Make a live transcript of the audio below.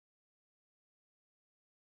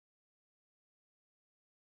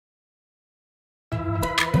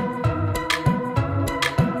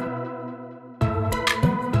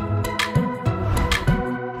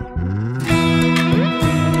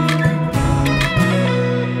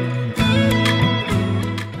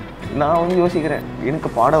நான் வந்து யோசிக்கிறேன், எனக்கு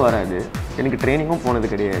பாட வராது, எனக்கு ட்ரைனிங்கும் போனது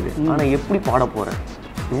கிடையாது, ஆனால் எப்படி பாட போகிறேன்?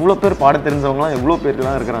 இவ்வளோ பேர் பாட தெரிஞ்சவங்களாம் எவ்வளோ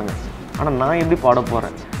பேர்லாம் இருக்கிறாங்க, ஆனால் நான் எப்படி பாட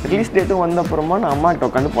போகிறேன்? ரிலீஸ் டேட்டும் வந்த அப்புறமா நான் அம்மா கிட்ட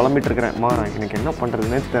உட்காந்து புலம்பிட்டு இருக்கிறேன், அம்மா எனக்கு என்ன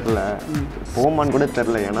பண்ணுறதுன்னே தெரில, போமான்னு கூட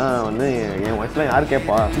தெரில, ஏன்னா வந்து என் வயசில் யார்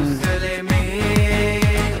கேட்பா?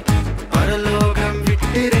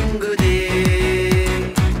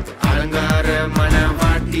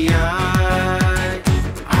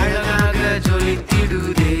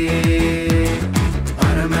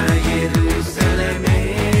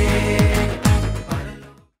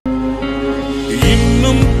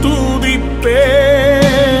 இன்னும் துதிப்பே,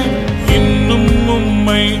 இன்னும்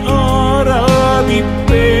உம்மை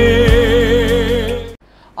ஆராதிப்பே.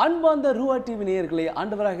 அன்பார்ந்த ரூவா டிவி நேயர்களே,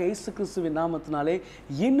 ஆண்டவராக இயேசு கிறிஸ்துவின் நாமத்தினாலே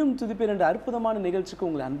இன்னும் துதிப்பேன் என்ற அற்புதமான நிகழ்ச்சிக்கு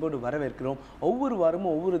உங்களை அன்போடு வரவேற்கிறோம். ஒவ்வொரு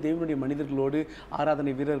வாரமும் ஒவ்வொரு தேவனுடைய மனிதர்களோடு,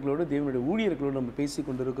 ஆராதனை வீரர்களோடு, தேவனுடைய ஊழியர்களோடு நம்ம பேசி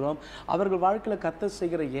கொண்டிருக்கிறோம். அவர்கள் வாழ்க்கையில் கர்த்தர்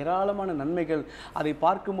செய்கிற ஏராளமான நன்மைகள், அதை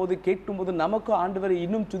பார்க்கும்போது கேட்கும்போது நமக்கும் ஆண்டவரை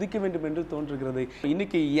இன்னும் துதிக்க வேண்டும் என்று தோன்றுகிறது.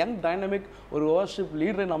 இன்னைக்கு யங் டைனமிக் ஒரு வர்ஷிப்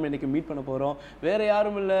லீடரை நாம் இன்னைக்கு மீட் பண்ண போகிறோம். வேற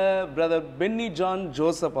யாரும் இல்லை, பிரதர் பென்னி ஜான்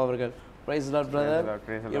ஜோசப் அவர்கள். பிரைஸ் லார்ட் பிரதர்,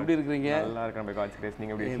 எப்படி இருக்கீங்க? நல்லா இருக்கேன் பை காட்ஸ் கிரேஸ்.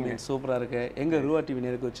 நீங்க எப்படி இருக்கீங்க? சூப்பரா இருக்கு. எங்க ரூவா டிவி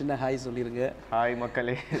நேருக்கு ஒரு சின்ன ஹாய் சொல்லிருங்க. ஹாய்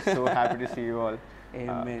மக்களே, so happy to see you all.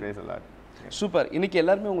 Amen. Praise the Lord. Super. இன்னைக்கு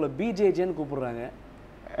எல்லாரும் உங்களை பிஜேஜேன்னு கூப்பிடுறாங்க.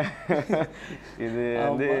 இது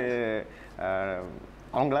வந்து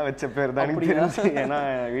அவங்களா வச்ச பேர் தான் எனக்கு தெரிஞ்சு. ஏன்னா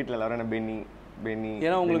வீட்ல எல்லாரும் என்ன பென்னி பென்னி,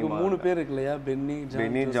 ஏன்னா உங்களுக்கு 3 பேர் இருக்கு இல்லையா? Penney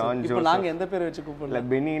John. இப்போ நாங்க எந்த பேரை வச்சு கூப்பிடல,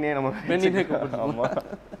 பென்னினே நம்ம பென்னினே கூப்பிடுறோம்.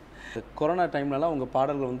 கொரோனா டைம்லலாம் உங்கள்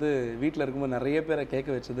பாடல்கள் வந்து வீட்டில் இருக்கும்போது நிறைய பேரை கேட்க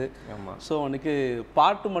வச்சது. ஸோ அன்றைக்கி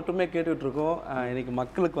பாட்டு மட்டுமே கேட்டுட்ருக்கோம். இன்றைக்கி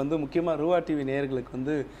மக்களுக்கு வந்து முக்கியமாக ரூவா டிவி நேயர்களுக்கு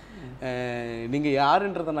வந்து நீங்கள்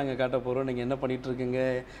யாருன்றதை நாங்கள் காட்ட போகிறோம். நீங்கள் என்ன பண்ணிகிட்ருக்கீங்க,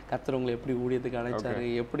 கர்த்தர் உங்களை எப்படி ஊழியத்துக்கு அழைச்சாரு,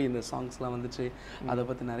 எப்படி இந்த சாங்ஸ்லாம் வந்துச்சு, அதை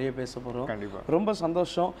பற்றி நிறைய பேச போகிறோம். ரொம்ப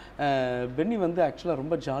சந்தோஷம். பென்னி வந்து ஆக்சுவலாக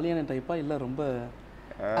ரொம்ப ஜாலியான டைப்பாக இல்லை ரொம்ப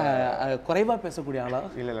குறைவா பேசக்கூடிய ஆளா?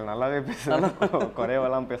 இல்ல நல்லாவே பேசுவேன்,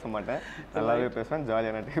 குறைவெல்லாம் பேச மாட்டேன், நல்லாவே பேசுவேன்,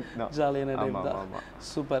 ஜாலியான டைப் தான். ஜாலியான டைப் தான்.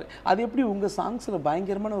 சூப்பர். அது எப்படி உங்க சாங்ஸ்ல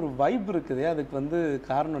பயங்கரமான ஒரு வைப் இருக்குது, அதுக்கு வந்து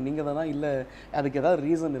காரணம் நீங்க தானா இல்ல அதுக்கு ஏதாவது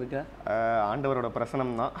ரீசன் இருக்கா? ஆண்டவரோட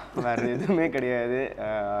பிரசனம் தான், வேற எதுவுமே கிடையாது.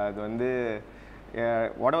 அது வந்து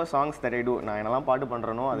whatever songs that I do, நான் என்னெல்லாம் பாட்டு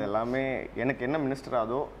பண்ணுறனோ அது எல்லாமே எனக்கு என்ன மினிஸ்டர்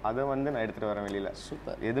ஆதோ அதை வந்து நான் எடுத்துகிட்டு வரேன் வெளியில்.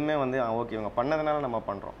 சூப்பர். எதுவுமே வந்து ஓகே இவங்க பண்ணதுனால நம்ம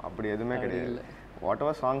பண்ணுறோம் அப்படி எதுவுமே கிடையாது.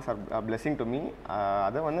 whatever songs are blessing to me,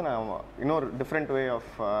 அதை வந்து நான் இன்னொரு டிஃப்ரெண்ட் வே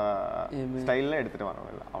ஆஃப் ஸ்டைலில் எடுத்துகிட்டு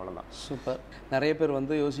வரேன், அவ்வளோதான். சூப்பர். நிறைய பேர்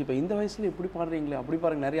வந்து யோசிப்பேன், இந்த வயசில் இப்படி பாடுறீங்களே அப்படி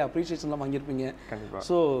பாருங்க, நிறைய அப்ரிஷியேஷன்லாம் வாங்கியிருப்பீங்க. கண்டிப்பாக.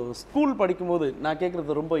 ஸோ ஸ்கூல் படிக்கும்போது நான்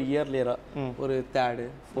கேட்குறது ரொம்ப இயர்லியராக ஒரு 3rd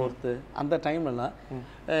 4th அந்த டைம்லலாம்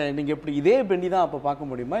நீங்கள் எப்படி இதே பென்னி தான் அப்போ பார்க்க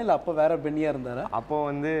முடியுமா, இல்லை அப்போ வேற பென்னியாக இருந்தாரா? அப்போ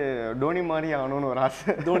வந்து டோனி மாதிரி ஆகணும்னு ஒரு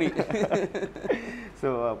ஆசை. தோனி.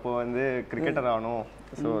 ஸோ அப்போது வந்து கிரிக்கெட்டர் ஆகணும்.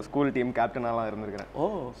 ஸோ ஸ்கூல் டீம் கேப்டனாலாம் இருந்திருக்கிறேன். ஓ.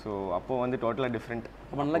 ஸோ அப்போ வந்து டோட்டலாக டிஃப்ரெண்ட்.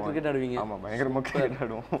 அப்போ நல்லா கிரிக்கெட் ஆடுவீங்க? ஆமாம், பயங்கரமாக கிரிக்கெட்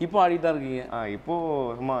ஆடுவோம். இப்போ ஆடிட்டு தான் இருக்கீங்க?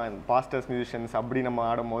 இப்போது சும்மா பாஸ்டர்ஸ் மியூசிஷியன்ஸ் அப்படி நம்ம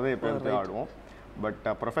ஆடும்போது எப்போ ஆடுவோம், பட்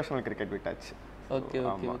ப்ரொஃபஷனல் கிரிக்கெட் விட்டாச்சு. Okay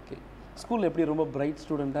okay okay. ஸ்கூலில் எப்படி ரொம்ப பிரைட்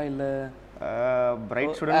ஸ்டூடெண்ட்டா இல்லை?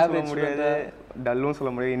 பிரைட் ஸ்டூடெண்ட் சொல்ல முடியாது, டல்லும்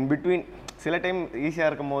சொல்ல முடியாது, இன் பிட்வீன். சில டைம் ஈஸியாக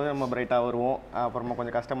இருக்கும் போது நம்ம பிரைட்டாக வருவோம், அப்புறமா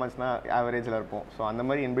கொஞ்சம் கஷ்டமாச்சுன்னா ஆவரேஜில் இருப்போம். ஸோ அந்த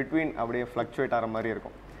மாதிரி இன் பிட்வீன் அப்படியே ஃப்ளக்சுவேட் ஆகிற மாதிரி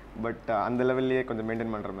இருக்கும், பட் அந்த லெவல்லையே கொஞ்சம்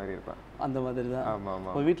மெயின்டைன் பண்ணுற மாதிரி இருப்பேன். அந்த மாதிரி தான். ஆமாம் ஆமாம்.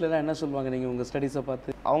 உங்கள் வீட்டிலலாம் என்ன சொல்லுவாங்க நீங்கள் உங்கள் ஸ்டடீஸை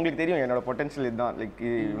பார்த்து? அவங்களுக்கு தெரியும் என்னோட பொட்டன்ஷியல் இதுதான், லைக்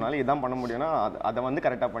இதனால இதான் பண்ண முடியும்னா அதை வந்து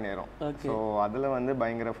கரெக்டாக பண்ணிடுறோம். ஸோ அதில் வந்து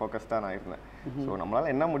பயங்கர ஃபோக்கஸ்டாக நான் இருந்தேன். ஸோ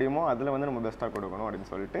நம்மளால் என்ன முடியுமோ அதில் வந்து நம்ம பெஸ்ட்டாக கொடுக்கணும்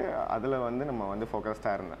அப்படின்னு சொல்லிட்டு அதில் வந்து நம்ம வந்து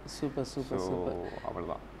ஃபோக்கஸ்டாக இருந்தேன். Super super super.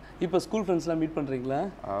 அவ்வளோதான். இப்போ ஸ்கூல் ஃப்ரெண்ட்ஸ்லாம் மீட் பண்ணுறீங்களா?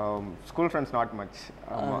 School friends not much.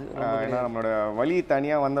 ஆமாம், ஏன்னா நம்மளோட வழி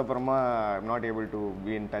தனியாக வந்த அப்புறமா not able to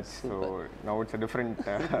be in touch. So now it's a different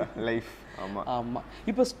life. ஆமாம் ஆமாம்.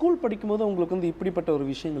 இப்போ ஸ்கூல் படிக்கும்போது உங்களுக்கு வந்து இப்படிப்பட்ட ஒரு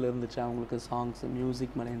விஷயங்கள் இருந்துச்சா, உங்களுக்கு சாங்ஸ்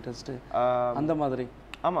மியூசிக் மேலே இன்ட்ரெஸ்ட்டு அந்த மாதிரி?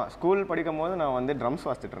 ஆமாம், ஸ்கூல் படிக்கும் போது நான் வந்து ட்ரம்ஸ்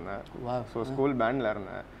வாசிச்சுட்டு இருந்தேன். ஸோ ஸ்கூல் பேண்டில்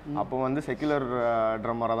இருந்தேன். அப்போ வந்து செக்குலர்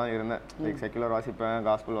ட்ரம்மராக தான் இருந்தேன். லைக் செக்குலர் வாசிப்பேன்,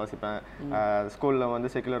 காஸ்பல் வாசிப்பேன். ஸ்கூலில்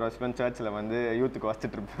வந்து செக்குலர் வாசிப்பேன், சர்ச்சில் வந்து யூத்துக்கு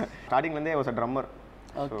வாசிச்சுட்டு இருப்பேன். ஸ்டார்டிங்லேருந்தே வாஸ் அ ட்ரம்மர்.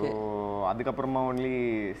 ஸோ அதுக்கப்புறமா ஒன்லி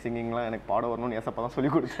சிங்கிங்லாம் எனக்கு பாட வரணும்னு ஏசப்பா தான் சொல்லி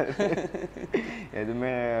கொடுத்தாரு.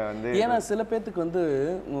 எதுவுமே வந்து ஏன்னா சில பேர்த்துக்கு வந்து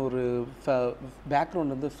ஒரு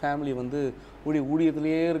பேக்ரவுண்ட் வந்து ஃபேமிலி வந்து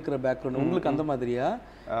ஊழியத்திலேயே இருக்கிற பேக்ரவுண்ட். உங்களுக்கு அந்த மாதிரியா?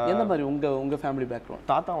 எந்த மாதிரி உங்க ஃபேமிலி பேக்ரவுண்ட்?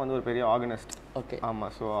 தாத்தா வந்து ஒரு பெரிய ஆர்கனிஸ்ட். ஓகே.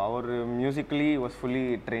 ஆமாம். So our musically was fully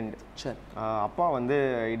trained. சரி. அப்பா வந்து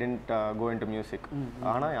இடென்ட் கோ இன்டு மியூசிக்.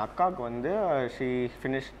 ஆனால் என் அக்காவுக்கு வந்து ஷீ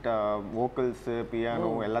ஃபினிஷ்ட் வோக்கல்ஸு,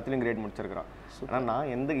 பியானோ எல்லாத்துலேயும் கிரேட் முடிச்சிருக்கிறா. ஆனால்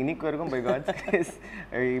நான் இன்னைக்கு வரைக்கும் பை காட்ஸ் கிரேஸ்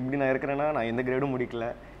இப்படி நான் இருக்கிறேன்னா நான் எந்த கிரேடும் முடிக்கல,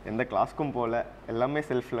 எந்த கிளாஸ்க்கும் போகல, எல்லாமே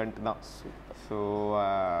செல்ஃப் லேர்ன்ட் தான். ஸோ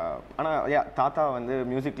ஆனால் தாத்தா வந்து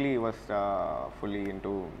musically was fully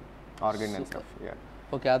into organ and stuff.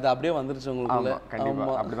 Okay, அது அப்படியே வந்துருச்சு உங்களுக்கு?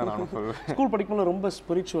 கண்டிப்பாக அப்படிதான் நானும் சொல்லுவேன். ஸ்கூல் படிக்கும்போது ரொம்ப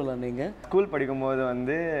ஸ்பிரிச்சுவலா நீங்கள்? ஸ்கூல் படிக்கும்போது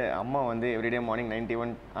வந்து அம்மா வந்து எவ்ரிடே மார்னிங்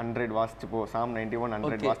 9100 வாசிச்சு போ, சாம்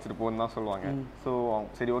 9100 வாசிச்சுட்டு போன்னு தான் சொல்லுவாங்க. ஸோ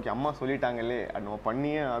சரி ஓகே அம்மா சொல்லிட்டாங்களே அது நம்ம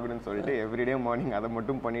பண்ணியே ஆகணும்னு சொல்லிட்டு எவ்ரிடே மார்னிங் அதை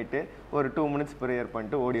மட்டும் பண்ணிட்டு ஒரு 2 minutes ப்ரேயர்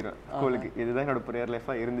பண்ணிட்டு ஓடிடுவேன் ஸ்கூலுக்கு. இதுதான் என்னோட ப்ரேயர்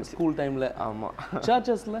லைஃபாக இருந்துச்சு ஸ்கூல் டைமில். ஆமாம்.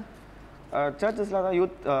 சர்ச்சஸில் தான்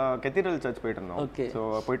யூத் கெத்தீட்ரல் சர்ச் போயிட்டு இருந்தோம். ஓகே. ஸோ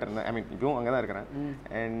போயிட்டு இருந்தேன், ஐ மீன் இப்பவும் அங்கே தான் இருக்கிறேன்.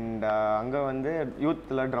 அண்ட் அங்கே வந்து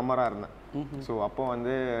யூத்தில் ட்ரம்மராக இருந்தேன். ஸோ அப்போ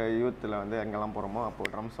வந்து யூத்தில் வந்து எங்கெல்லாம் போகிறோமோ அப்போ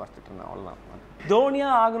ட்ரம்ஸ் வாசிச்சுட்டு இருந்தேன். அவ்வளோதான். தோனியா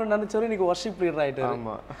ஆகணும்னு நினச்சவரை இன்னைக்கு வர்ஷிப் லீடர் ஆகிட்டு.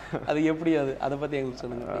 ஆமாம். அது எப்படி? அதை பற்றி எங்களுக்கு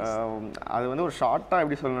சொல்லுங்கள். அது வந்து ஒரு ஷார்ட்டாக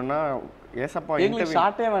எப்படி சொல்லணும்னா ஏசப்பா எங்களுக்கு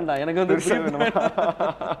ஷார்ட்டே வேண்டாம், எனக்கு வந்து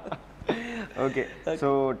ஓகே. ஸோ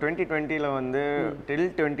 2020 வந்து டில்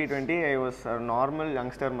 2020 ஐ வாஸ் நார்மல்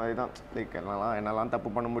யங்ஸ்டர் மாதிரி தான். லைக் என்னெல்லாம் தப்பு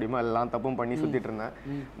பண்ண முடியுமோ எல்லாம் தப்பும் பண்ணி சுற்றிட்டு இருந்தேன்.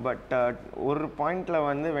 பட் ஒரு பாயிண்ட்ல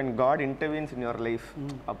வந்து when God intervenes in your life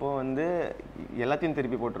அப்போது வந்து எல்லாத்தையும்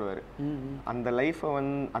திருப்பி போட்டுருவாரு. அந்த லைஃப்பை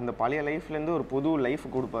வந்து அந்த பழைய லைஃப்லேருந்து ஒரு புது லைஃப்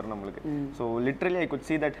கொடுப்பாரு நம்மளுக்கு. So literally I could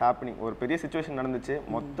see that happening. ஒரு பெரிய சுச்சுவேஷன் நடந்துச்சு,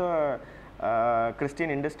 மொத்த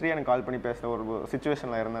கிறிஸ்டியன் இண்டஸ்ட்ரி எனக்கு கால் பண்ணி பேசுகிற ஒரு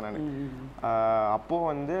சுச்சுவேஷனில் இருந்தேன் நான். அப்போது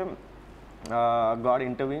வந்து God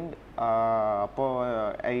intervened. அப்போது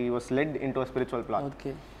I was let in to a spiritual path.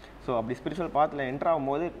 Okay. So அப்படி ஸ்பிரிச்சுவல் பாத்தில் என்டர்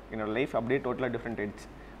ஆகும்போது என்னோடய லைஃப் அப்படியே டோட்டலாக டிஃப்ரெண்ட் ஆயிடுச்சு.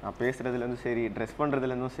 நான் பேசுகிறதுலேருந்தும் சரி, ட்ரெஸ்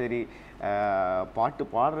பண்ணுறதுலேருந்தும் சரி, பாட்டு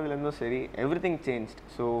பாடுறதுலேருந்தும் சரி, எவ்ரி திங் சேஞ்ச்.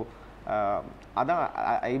 ஸோ அதான்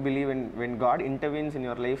I believe when God intervenes in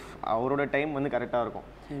your life அவரோட டைம் வந்து கரெக்டாக இருக்கும்.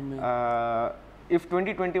 If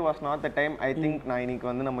 2020 was not the time I think நான்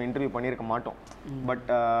இன்னைக்கு வந்து நம்ம இன்டர்வியூ பண்ணியிருக்க மாட்டோம். பட்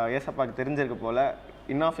ஏசப்பாக்கு தெரிஞ்சிருக்க போல்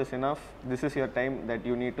enough is enough, this is your time that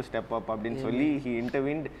you need to step up அப்படின்னு சொல்லி he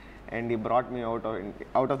intervened and he brought me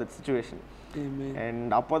out of that situation. And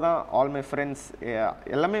அப்போ தான் ஆல் மை ஃப்ரெண்ட்ஸ்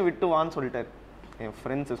எல்லாமே விட்டு வான்னு சொல்லிட்டார். என்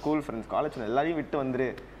ஃப்ரெண்ட்ஸ், ஸ்கூல் ஃப்ரெண்ட்ஸ், காலேஜ் எல்லாரையும் விட்டு வந்துரு,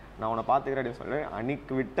 நான் உன்னை பார்த்துக்கிறேன் அப்படின்னு சொல்லிட்டு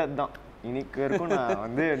அன்னைக்கு விட்டது தான் இன்னைக்கு வரைக்கும் நான்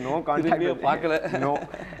வந்து நோ கான்டாக்ட் பார்க்கல. No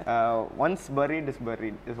once buried is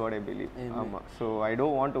buried is what I believe. ஆமாம். So I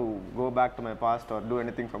don't want to go back to my past R two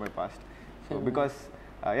anything from my past. So because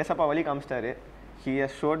ஏசப்பா வழி காமிச்சிட்டாரு. He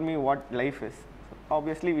has showed me what life is.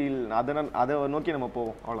 Obviously அதை நோக்கி நம்ம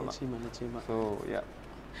போவோம், அவ்வளோதான். நிச்சயமா. So yeah.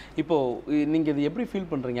 இப்போது நீங்கள் இது எப்படி ஃபீல்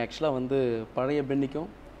பண்ணுறீங்க? ஆக்சுவலாக வந்து பழைய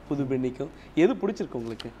பென்னிக்கும் புது பென்னிக்கும் எது பிடிச்சிருக்கு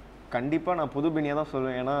உங்களுக்கு? கண்டிப்பாக நான் புது பென்னியாக தான்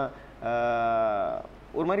சொல்லுவேன். ஏன்னா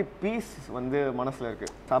ஒரு மாதிரி பீஸ் வந்து மனசில்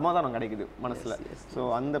இருக்குது, சமாதானம் கிடைக்குது மனசில். ஸோ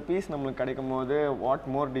அந்த பீஸ் நம்மளுக்கு கிடைக்கும் போது what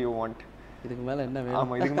more to you want? இதுக்கு மேலே என்ன வேணும்?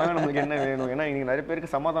 ஆமாம், இதுக்கு மேலே நம்மளுக்கு என்ன வேணும்? ஏன்னா இன்றைக்கி நிறைய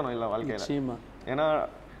பேருக்கு சமாதானம் இல்லை வாழ்க்கையில். ஏன்னா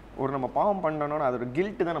ஒரு நம்ம பாவம் பண்ணோன்னா அதோட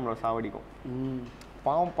கில்ட்டு தான் நம்மளை சாவடிக்கும்.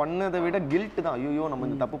 பாவம் பண்ணதை விட கில்ட்டு தான், ஐயோ நம்ம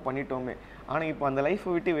இந்த தப்பு பண்ணிட்டோமே. ஆனால் இப்போ அந்த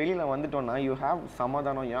லைஃப்பை விட்டு வெளியில் வந்துட்டோம்னா யூ ஹேவ்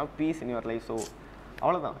சமாதானம், you have piece in your life. So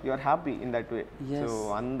அவ்வளோதான், you are happy in that way. So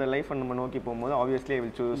அந்த லைஃப்பை நம்ம நோக்கி போகும்போது obviously I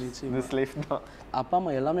will choose this life தான். அப்பா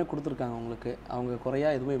அம்மா எல்லாமே கொடுத்துருக்காங்க உங்களுக்கு, அவங்க குறையா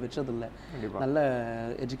எதுவுமே வச்சதில்லை, நல்ல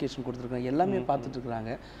எஜுகேஷன் கொடுத்துருக்காங்க, எல்லாமே பார்த்துட்டு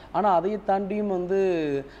இருக்கிறாங்க. ஆனால் அதையை தாண்டியும் வந்து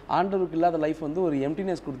ஆண்டவருக்கு இல்லாத லைஃப் வந்து ஒரு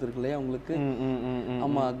எம்டினஸ் கொடுத்துருக்கு இல்லையா உங்களுக்கு?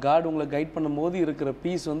 ஆமாம், காட் உங்களை கைட் பண்ணும் போது இருக்கிற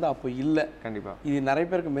பீஸ் வந்து அப்போ இல்லை. கண்டிப்பாக இது நிறைய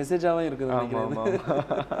பேருக்கு மெசேஜாகவும் இருக்குது நினைக்கிறேன்.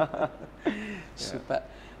 சூப்பர்.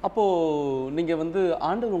 அப்போது நீங்கள் வந்து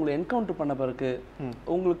ஆண்டவர் உங்களை என்கவுண்டர் பண்ண பிறகு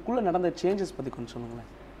உங்களுக்குள்ளே நடந்த சேஞ்சஸ் பற்றி கொஞ்சம் சொல்லுங்களேன்.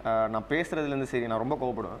 நான் பேசுறதுலேருந்து சரி, நான் ரொம்ப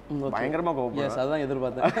கோவப்படுவேன், பயங்கரமாக கோவப்படுவேன். அதுதான்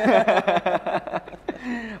எதிர்பார்த்தேன்.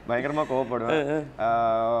 பயங்கரமாக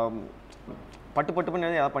கோவப்படுவேன். பட்டு பட்டு பண்ணி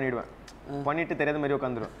ஏதாவது பண்ணிவிடுவேன், பண்ணிட்டு தெரியாத மாதிரி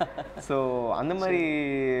உட்காந்துருவேன். ஸோ அந்த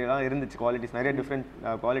மாதிரிலாம் இருந்துச்சு குவாலிட்டிஸ், நிறைய டிஃப்ரெண்ட்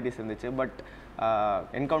குவாலிட்டிஸ் இருந்துச்சு. பட்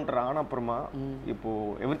என்கவுண்டர் ஆன அப்புறமா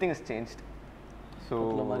இப்போது every thing is changed. So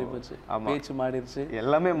பேச்சு மாறிடுச்சு,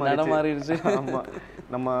 எல்லாமே மாறிடுச்சு. ஆமாம்,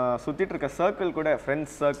 நம்ம சுற்றிட்டு இருக்க சர்க்கிள் கூட,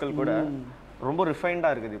 ஃப்ரெண்ட்ஸ் சர்க்கிள் கூட ரொம்ப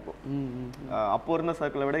ரிஃபைண்டாக இருக்குது இப்போ. அப்போ இருந்த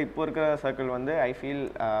சர்க்கிளை விட இப்போ இருக்கிற சர்க்கிள் வந்து ஐ ஃபீல்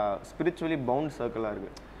ஸ்பிரிச்சுவலி பவுண்ட் சர்க்கிளாக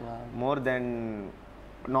இருக்குது. மோர் தென்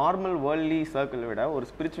நார்மல் வேர்ல்ட்லி சர்க்கிளை விட ஒரு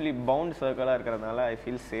ஸ்பிரிச்சுவலி பவுண்ட் சர்க்கிளாக இருக்கிறதுனால I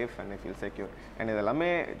feel safe and I feel secure. And இது எல்லாமே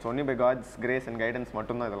only by God's grace and guidance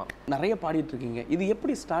மட்டும்தான். இதெல்லாம் நிறைய பாடிட்டு இருக்கீங்க, இது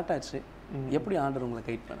எப்படி ஸ்டார்ட் ஆச்சு? எப்படி ஆண்டவர் உங்களை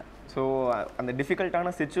கைட் பண்ண? ஸோ அந்த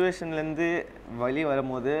டிஃபிகல்ட்டான சுச்சுவேஷன்லேருந்து வெளியே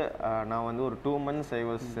வரும்போது நான் வந்து ஒரு 2 months I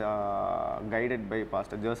was guided by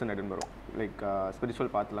pastor ஜர்சன் Edinburgh. Like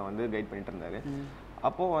spiritual பாத்தில் வந்து கைட் பண்ணிட்டு இருந்தார்.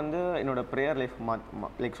 அப்போது வந்து என்னோடய ப்ரேயர் லைஃப்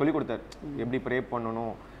லைக் சொல்லிக் கொடுத்தாரு எப்படி ப்ரே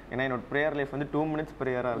பண்ணணும். ஏன்னா என்னோடய ப்ரேயர் லைஃப் வந்து 2 minutes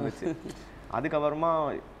ப்ரேயராக இருந்துச்சு. அதுக்கப்புறமா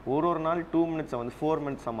ஒரு நாள் 2 மினிட்ஸை வந்து 4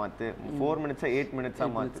 மினிட்ஸாக மாற்று, 4 மினிட்ஸை 8 மினிட்ஸாக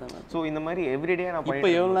மாற்று. ஸோ இந்த மாதிரி எவ்ரிடே நான் இப்போ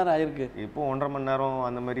எவ்வளோ நேரம் ஆயிருக்கு? இப்போ 1.5 மணி நேரம்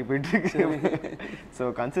அந்த மாதிரி போயிட்டுருக்கு. ஸோ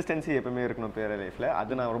கன்சிஸ்டன்சி எப்பவுமே இருக்கணும் ப்ரேயர் லைஃப்பில்.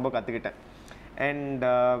 அது நான் ரொம்ப கற்றுக்கிட்டேன். அண்ட்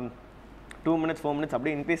 2 மினிட்ஸ் 4 மினிட்ஸ்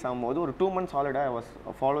அப்படியே இன்க்ரீஸ் ஆகும்போது ஒரு 2 months already I was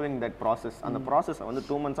following that process. அந்த ப்ராசஸை வந்து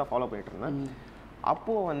 2 months ஃபாலோ பண்ணிட்டு இருந்தேன்.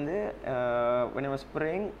 அப்போது வந்து when I was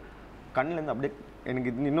praying, கண்ணிலேருந்து அப்படியே எனக்கு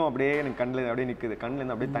இன்னும் அப்படியே எனக்கு கண்ணில் அப்படியே நிற்குது,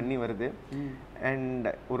 கண்ணிலேருந்து அப்படியே தண்ணி வருது. அண்ட்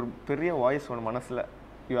ஒரு பெரிய வாய்ஸ் ஒன்று மனசில்,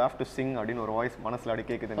 யூ ஹேவ் டு சிங் அப்படின்னு ஒரு வாய்ஸ் மனசில் அப்படியே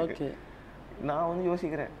கேட்குது எனக்கு. நான் வந்து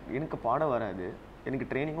யோசிக்கிறேன், எனக்கு பாட வராது, எனக்கு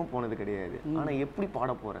ட்ரைனிங்கும் போனது கிடையாது, ஆனால் எப்படி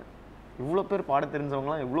பாட போகிறேன்? இவ்வளோ பேர் பாட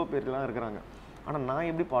தெரிஞ்சவங்களாம் எவ்வளோ பேர்லாம் இருக்கிறாங்க, ஆனால் நான்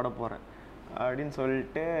எப்படி பாட போகிறேன் அப்படின்னு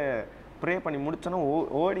சொல்லிட்டு ப்ரே பண்ணி முடிச்சோன்னா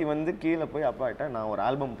ஓடி வந்து கீழே போய் அப்பாட்ட நான் ஒரு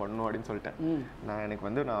ஆல்பம் பண்ணணும் அப்படின்னு சொல்லிட்டேன். நான் எனக்கு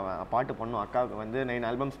வந்து நான் பாட்டு பண்ணணும், அக்காவுக்கு வந்து 9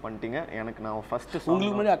 ஆல்பம்ஸ் பண்ணிட்டீங்க, எனக்கு நான் ஃபஸ்ட்டு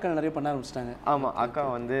உங்களுக்கு முன்னாடி அக்கா நிறைய பண்ண ஆரம்பிச்சிட்டாங்க. ஆமாம், அக்கா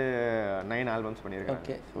வந்து 9 ஆல்பம்ஸ்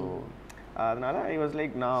பண்ணியிருக்காங்க. ஸோ அதனால ஐ வாஸ்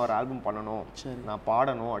லைக் நான் ஒரு ஆல்பம் பண்ணணும், நான்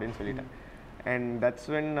பாடணும் அப்படின்னு சொல்லிட்டேன். அண்ட் தட்ஸ்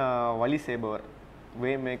வென் வலி சேபவர்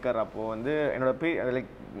வே மேக்கர் அப்போது வந்து என்னோட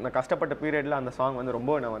லைக் நான் கஷ்டப்பட்ட பீரியடில் அந்த சாங் வந்து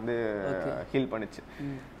ரொம்ப நான் வந்து ஹீல் பண்ணிச்சு.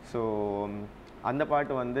 ஸோ அந்த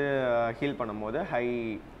பாட்டு வந்து ஹீல் பண்ணும்போது I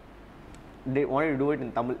wanted to do it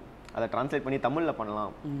in Tamil. அதை ட்ரான்ஸ்லேட் பண்ணி தமிழில்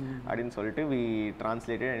பண்ணலாம் அப்படின்னு சொல்லிட்டு we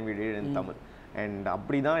translated and we did in Tamil. And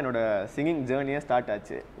அப்படி தான் என்னோட சிங்கிங் ஜேர்னியே ஸ்டார்ட்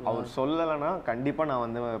ஆச்சு. அவர் சொல்லலைன்னா கண்டிப்பாக நான்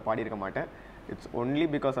வந்து பாடியிருக்க மாட்டேன். It's only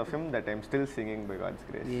because of him that I'm still singing by God's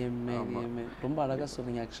grace. ரொம்ப அழகாக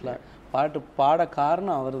சொன்னீங்க. ஆக்சுவலாக பாட்டு பாட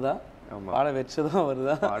காரணம் அவர் தான், பாட வச்சதும் அவர்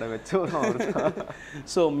தான், பாட வச்சதும் அவர் தான்.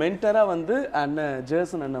 ஸோ மென்டராக வந்து அண்ணன்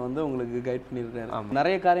ஜேசன் அண்ணன் வந்து உங்களுக்கு கைட் பண்ணியிருக்காரு.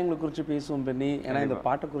 நிறைய காரியங்களை குறித்து பேசுவோம் பண்ணி, ஏன்னா இந்த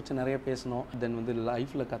பாட்டை குறித்து நிறைய பேசணும். தென் வந்து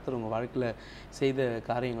லைஃப்பில் கற்றுற உங்கள் வாழ்க்கையில் செய்த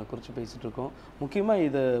காரியங்களை குறித்து பேசிகிட்டு இருக்கோம். முக்கியமாக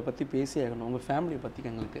இதை பற்றி பேசி ஆகணும். உங்கள் ஃபேமிலியை பற்றி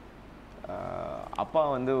எங்களுக்கு. அப்பா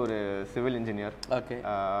வந்து ஒரு சிவில் இன்ஜினியர். ஓகே.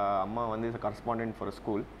 அம்மா வந்து is correspondent for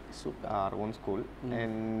school, our own school.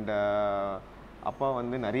 And அப்பா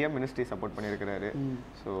வந்து நிறைய மினிஸ்ட்ரி சப்போர்ட் பண்ணியிருக்கிறாரு.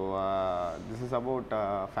 So this is about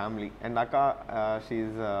family. And அக்கா she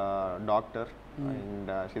is doctor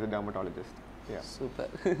and she is a dermatologist.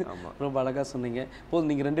 Super. ஆமாம், ரொம்ப அழகாக சொன்னீங்க. போதும்,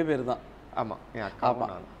 நீங்கள் 2 பேர் தான். ஆமாம், என் அக்கா.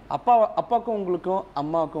 அப்பாவுக்கும் உங்களுக்கும்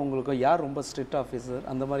அம்மாவுக்கும் உங்களுக்கும் யார் ரொம்ப ஸ்ட்ரிக்ட் ஆஃபீஸர்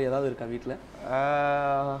அந்த மாதிரி ஏதாவது இருக்கா வீட்டில்?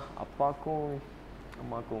 அப்பாவுக்கும்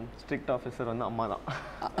அம்மாவுக்கும் ஸ்ட்ரிக்ட் ஆஃபீஸர் வந்து அம்மா தான்.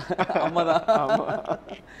 அம்மா தான்.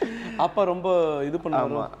 அப்பா ரொம்ப இது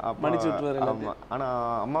பண்ணுவாங்க, மன்னிச்சு விட்டுருவாரு. ஆமாம்,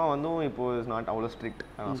 ஆனால் அம்மா வந்து இப்போ இஸ் நாட் அவ்வளோ ஸ்ட்ரிக்ட்.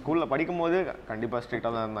 ஸ்கூலில் படிக்கும்போது கண்டிப்பாக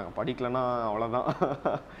ஸ்ட்ரிக்டாக தான் இருந்தாங்க, படிக்கலைன்னா அவ்வளோதான்.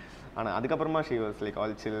 ஆனால் அதுக்கப்புறமா ஷி வாஸ் லைக்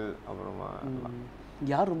ஆல் சில். அப்புறமா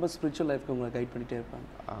யார் ரொம்ப ஸ்பிரிச்சுவல் லைஃப்க்கு உங்களை கைட் பண்ணிகிட்டே இருப்பாங்க?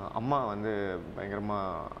 அம்மா வந்து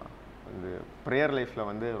பயங்கரமாக வந்து ப்ரேயர் லைஃப்பில்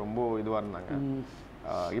வந்து ரொம்ப இதுவாக இருந்தாங்க.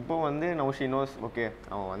 இப்போ வந்து நவ் ஷி நோஸ், ஓகே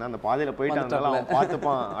அவன் வந்து அந்த பாதையில் போயிட்டு இருந்தாலும் அவன்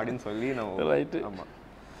பார்த்துப்பான் அப்படின்னு சொல்லி நான். ரைட்டு. ஆமாம்.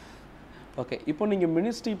 ஓகே, இப்போ நீங்கள்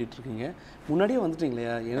மினிஸ்ட்ரி இருக்கீங்க, முன்னாடியே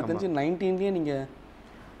வந்துட்டீங்களா? எனக்கு தெரிஞ்சு 19லேயே நீங்கள்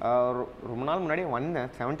ரொம்ப நாள் முன்னாடியே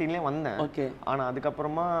வந்தேன், 17லேயே வந்தேன். ஓகே. ஆனால்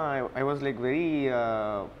அதுக்கப்புறமா ஐ வாஸ் லைக் வெரி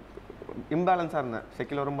இம்பேலன்ஸாக இருந்தேன்.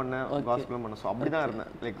 செக்குலரும் பண்ணேன், காஸ்பிளும் பண்ணேன். ஸோ அப்படி தான் இருந்தேன்.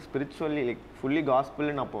 லைக் ஸ்பிரிச்சுவலி லைக் ஃபுல்லி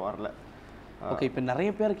காஸ்பிள்னு அப்போ வரல. ஓகே. இப்போ நிறைய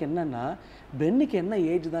பேருக்கு என்னென்னா, பென்னுக்கு என்ன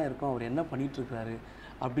ஏஜ் தான் இருக்கும், அவர் என்ன பண்ணிகிட்ருக்காரு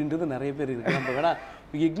அப்படின்றது நிறைய பேர் இருக்குது. நம்ம வேணா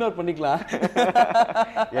இக்னோர் பண்ணிக்கலாம்.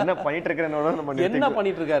 என்ன பண்ணிட்டு இருக்கிறேன்னோட நம்ம என்ன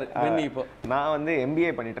பண்ணிட்டு இருக்காரு பென்னி? இப்போ நான் வந்து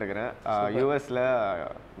MBA பண்ணிட்டு இருக்கிறேன். யூஎஸ்ல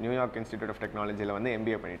நியூயார்க் இன்ஸ்டிடியூட் ஆஃப் டெக்னாலஜியில் வந்து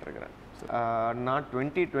MBA பண்ணிட்டு இருக்கிறேன். நான்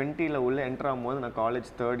 2020ல் உள்ள என்டர் ஆகும்போது நான் காலேஜ்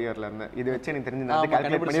 3rd இயர்ல இருந்தேன். இது வச்சு எனக்கு தெரிஞ்சு நான்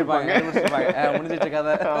கால்குலேட் பண்ணிருப்பாங்க. முடிஞ்சிட்டு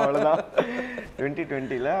இருக்காத அவ்வளோதான்.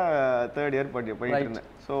 2020ல் 3rd இயர் போயிட்டு இருந்தேன்.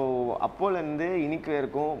 ஸோ அப்போலேருந்து இன்னைக்கு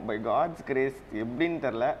வரைக்கும் பை காட்ஸ் கிரேஸ் எப்படின்னு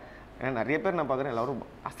தெரில, ஏன்னா நிறைய பேர் நான் பார்க்குறேன் எல்லாரும்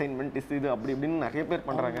அசைன்மெண்ட் இது அப்படி இப்படின்னு நிறைய பேர்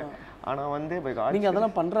பண்ணுறாங்க. ஆனால் வந்து பை காட் நீங்கள்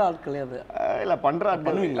அதெல்லாம் பண்ணுற ஆள் கிடையாது. இல்லை, பண்ணுற ஆள்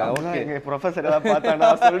பண்ணுவீங்களா? எங்கள் ப்ரொஃபஸர் ஏதாவது பார்த்தானா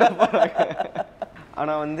சொல்லிட்டு போகிறாங்க.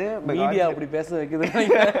 ஆனால் வந்து மீடியா அப்படி பேச வைக்குது.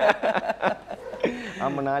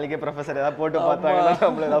 ஆமாம், நாளைக்கே ப்ரொஃபஸர் ஏதாவது போட்டு பார்த்தாங்கன்னா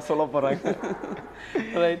நம்மள ஏதாவது சொல்ல போகிறாங்க.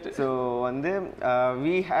 ரைட். ஸோ வந்து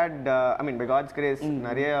we had I mean by God's grace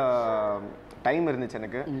நிறைய டைம் இருந்துச்சு.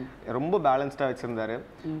 எனக்கு ரொம்ப பேலன்ஸ்டாக வச்சுருந்தாரு.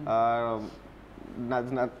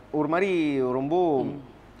 ஒரு மாதிரி ரொம்ப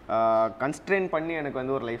கன்ஸ்ட்ரெயின் பண்ணி எனக்கு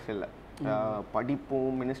வந்து ஒரு லைஃப் இல்லை.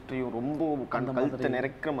 படிப்பும் மினிஸ்ட்ரியும் ரொம்ப கழுத்தை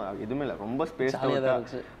நிறைக்கிற மாதிரி எதுவுமே இல்லை.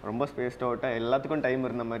 ரொம்ப ஸ்பேஸ்ட் அவுட்டாக எல்லாத்துக்கும் டைம்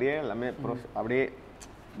இருந்த மாதிரியே எல்லாமே அப்படியே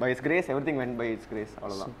by it's grace everything vent by it's grace.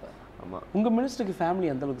 அவ்வளோதான். ஆமாம். உங்கள் மினிஸ்ட்ரிக்கு ஃபேமிலி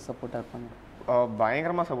எந்த அளவுக்கு சப்போர்ட்டாக இருப்பாங்க?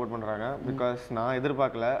 பயங்கரமாக சப்போர்ட் பண்ணுறாங்க. பிகாஸ் நான்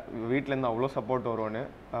எதிர்பார்க்கல வீட்டிலேருந்து அவ்வளோ சப்போர்ட் வரும்னு.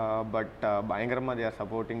 பட் பயங்கரமாக they are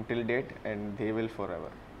supporting till date and they will for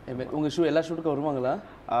ever. உங்கள் எல்லா ஷூட்டுக்கும் வருவாங்களா?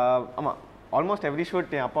 ஆமாம், ஆல்மோஸ்ட் எவ்ரி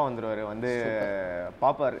ஷூட் என் அப்பா வந்துடுவார், வந்து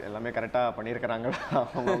பாப்பார் எல்லாமே கரெக்டாக பண்ணியிருக்கிறாங்களா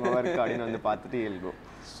அவங்க ஒர்க் அப்படின்னு வந்து பார்த்துட்டு எழுதுவோம்.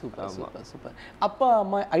 Super super super. அப்பா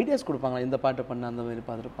அம்மா ஐடியாஸ் கொடுப்பாங்களா, இந்த பாட்டு பண்ண அந்த மாதிரி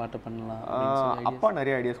பாட்டு பண்ணலாம்? அப்பா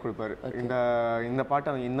நிறைய ஐடியாஸ் கொடுப்பாரு, இந்த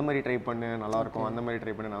பாட்டை இந்த மாதிரி ட்ரை பண்ணு நல்லாயிருக்கும், அந்த மாதிரி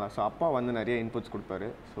ட்ரை பண்ணு நல்லா. ஸோ அப்பா வந்து நிறைய இன்புட்ஸ் கொடுப்பாரு.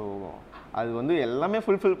 ஸோ அது வந்து எல்லாமே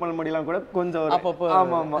ஃபுல்ஃபில் பண்ண முடியலாம் கூட கொஞ்சம்.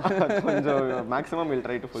 ஆமாம் ஆமாம், கொஞ்சம் maximum will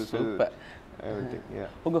try to fulfil everything.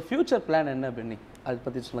 உங்கள் ஃபியூச்சர் பிளான் என்ன பென்னி, அதை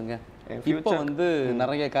பற்றி சொல்லுங்க. இப்போ வந்து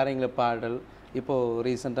நிறைய காரியங்களை பாடல், இப்போது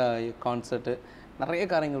ரீசெண்டாக கான்சர்ட்டு, நிறைய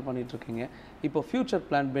காரியங்கள் பண்ணிட்டு இருக்கீங்க. இப்போ ஃபியூச்சர்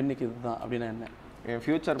பிளான் பென்னிக்கு இதுதான் அப்படின்னா என்ன? என்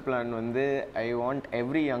ஃபியூச்சர் பிளான் வந்து I want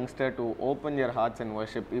every youngster to open your hearts and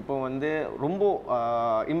worship. இப்போ வந்து ரொம்ப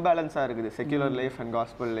இம்பேலன்ஸாக இருக்குது secular life and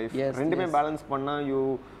gospel life. ரெண்டுமே பேலன்ஸ் பண்ணால் you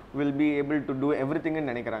will be able to do everything ன்னு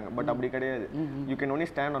நினைக்கிறாங்க. பட் அப்படி கிடையாது. You can only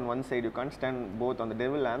stand on one side. You can't stand both on the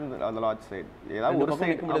devil and the Lord's side. ஏதாவது ஒரு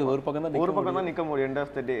side, ஒரு பக்கம் தான் நிற்க முடியும் end of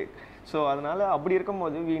the day. So அதனால அப்படி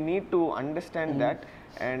இருக்கும்போது we need to understand that,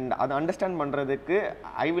 and அதை அண்டர்ஸ்டாண்ட் பண்ணுறதுக்கு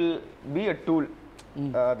I will be a tool.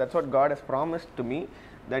 That's what God has promised to me,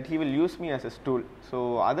 that he will use me as a tool. So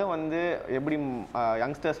அதை வந்து எப்படி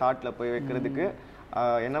youngsters ஹார்ட்டில் போய் வைக்கிறதுக்கு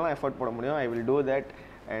என்னெல்லாம் எஃபர்ட் போட முடியும், I will do that.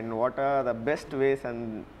 And what are the best ways, and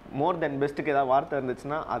more than bestக்கு ஏதாவது வார்த்தை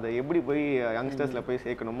இருந்துச்சுன்னா அதை எப்படி போய் யங்ஸ்டர்ஸில் போய்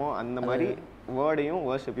சேர்க்கணுமோ அந்த மாதிரி வேர்டையும்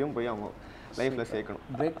வர்ஷிப்பையும் போய் அவங்க லைஃப்பில் சேர்க்கணும்.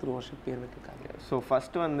 பிரேக் த்ரூ வர்ஷிப் பேர் வைக்கிறாங்க. ஸோ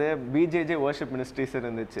ஃபஸ்ட்டு வந்து பிஜேஜே வர்ஷிப் மினிஸ்ட்ரிஸ்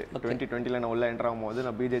இருந்துச்சு. 2020 நான் உள்ள என்ட்ரு ஆகும்போது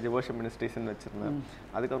நான் பிஜேஜே வர்ஷிப் மினிஸ்ட்ரிஸ்ன்னு வச்சுருந்தேன்.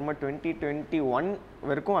 அதுக்கப்புறமா 2021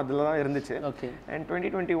 வரைக்கும் அதில் தான் இருந்துச்சு. அண்ட்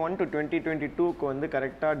 2021 to 2022க்கு வந்து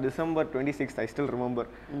கரெக்டாக December 26th I still remember,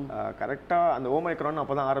 கரெக்டாக அந்த ஓமைக்ரான்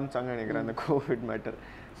அப்போ தான் ஆரம்பித்தாங்க நினைக்கிறேன் அந்த கோவிட் மேட்டர்.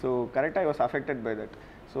 ஸோ கரெக்டாக I was affected by that.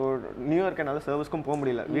 So new இயர்க்கு என்னால் சர்வீஸ்க்கும் போக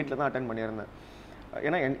முடியல, வீட்டில் தான் அட்டென்ட் பண்ணியிருந்தேன்.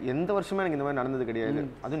 ஏன்னா எந்த வருஷமே எனக்கு இந்த மாதிரி நடந்தது கிடையாது.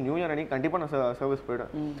 அதுவும் நியூ இயர் அன்றைக்கி கண்டிப்பாக நான் சர்வீஸ்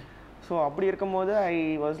போய்டும். ஸோ அப்படி இருக்கும்போது ஐ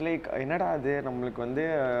வாஸ் லைக் என்னடா அது நம்மளுக்கு வந்து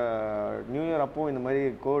நியூ இயர் அப்போது இந்த மாதிரி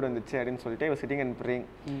கோட் வந்துச்சு அப்படின்னு சொல்லிட்டு I was sitting and praying.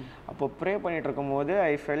 அப்போது ப்ரே பண்ணிகிட்டு இருக்கும்போது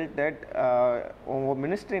ஐ ஃபெல்ட் தட் உங்கள்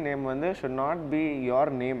மினிஸ்ட்ரி நேம் வந்து should not be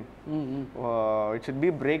your name, it should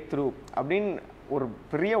be break through அப்படின்னு ஒரு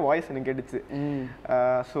பெரிய வாய்ஸ் எனக்கு கேட்டுச்சு.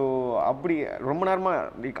 ஸோ அப்படி ரொம்ப நேரமாக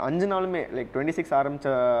லைக் 5 நாளுமே லைக் 26 ஆரம்பித்த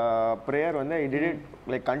ப்ரேயர் வந்து I did it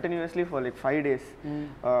like continuously for like 5 days.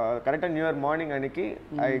 கரெக்டாக நியூ இயர் மார்னிங் அன்னைக்கு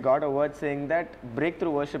I got a word saying that break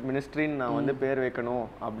through worship மினிஸ்ட்ரின்னு நான் வந்து பேர் வைக்கணும்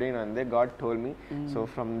அப்படின்னு வந்து God told me. So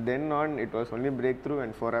from then on it was only break through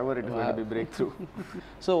and for ever it will be break through.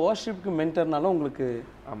 So வர்ஷிப்க்கு மென்டர்னாலும் உங்களுக்கு?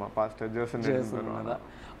 ஆமாம், pastor ஜோசன்.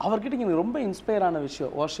 அவர்கிட்ட எனக்கு ரொம்ப இன்ஸ்பயர் ஆன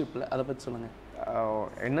விஷயம் வர்ஷிப்பில், அதை பற்றி சொல்லுங்கள்.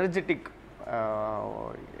 எனர்ஜெட்டிக்.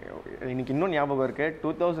 எனக்கு இன்னும் ஞாபகம் இருக்கு,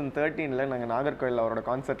 2013 நாங்கள் நாகர்கோவில் அவரோட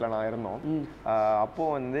கான்சர்ட்டில் நான் இருந்தோம்.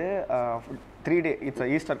 அப்போது வந்து 3 day it's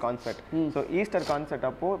Easter concert. So Easter concert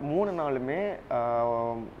அப்போது 3 நாளுமே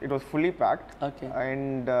it was fully fact.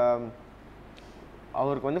 And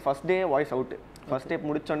அவருக்கு வந்து first day voice out. First day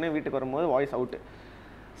முடிச்சோடனே வீட்டுக்கு வரும்போது voice out.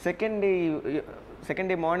 Second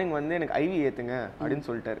day morning வந்து எனக்கு ஐவி ஏற்றுங்க அப்படின்னு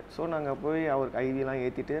சொல்லிட்டாரு. ஸோ நாங்கள் போய் அவருக்கு ஐவிலாம்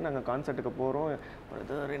ஏற்றிட்டு நாங்கள் கான்சர்ட்டுக்கு போகிறோம்.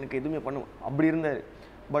 பிரதர் எனக்கு எதுவுமே பண்ணுவோம் அப்படி இருந்தார்.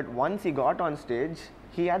 But once he got on stage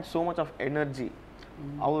he had so much of energy.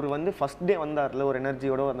 அவர் வந்து ஃபஸ்ட் டே வந்தார்ல ஒரு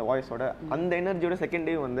எனர்ஜியோட, அந்த வாய்ஸோட, அந்த எனர்ஜியோட செகண்ட்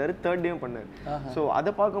டே வந்தார், தேர்ட் டேவும் பண்ணார். ஸோ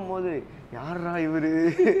அதை பார்க்கும்போது யாரா இவர்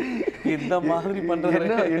இந்த மாதிரி பண்ணுறாரு,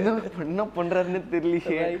 என்ன பண்ணுறாருன்னு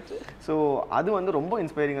தெரியலையே. ஸோ அது வந்து ரொம்ப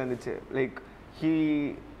இன்ஸ்பைரிங்காக இருந்துச்சு. Like he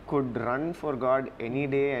could run for God any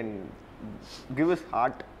day and give his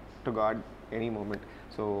heart to God any moment.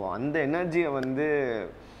 So அந்த எனர்ஜியை வந்து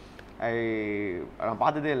நான்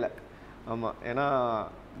பார்த்ததே இல்லை. ஆமாம், ஏன்னா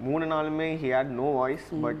 3 நாளுமே he had no voice,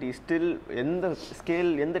 but he still எந்த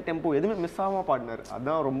ஸ்கேல் எந்த டெம்போ எதுவுமே மிஸ் ஆகாமல் பாடினார்.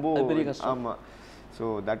 அதுதான் ரொம்ப. ஆமாம். So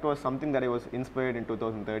that was something that I was inspired in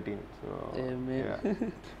 2013. So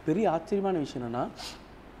பெரிய ஆச்சரியமான விஷயம் என்னன்னா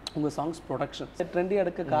உங்கள் சாங்ஸ் ப்ரொடக்ஷன் ட்ரெண்டி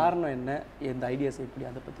எடுக்க காரணம் என்ன, எந்த ஐடியாஸ் எப்படி,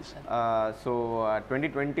 அதை பற்றி சார்? ஸோ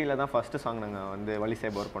 2020 தான் ஃபஸ்ட்டு சாங் நாங்கள் வந்து வழி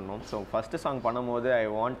சேபர் பண்ணோம். ஸோ ஃபஸ்ட்டு சாங் பண்ணும்போது ஐ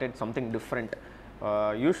வாண்டட் சம்திங் டிஃப்ரெண்ட்,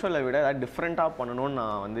 யூஸ்வலை விட அதை டிஃப்ரெண்ட்டாக பண்ணணும்னு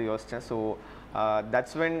நான் வந்து யோசித்தேன். ஸோ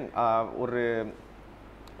தட்ஸ் வென் ஒரு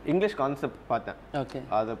இங்கிலீஷ் கான்செப்ட் பார்த்தேன். ஓகே,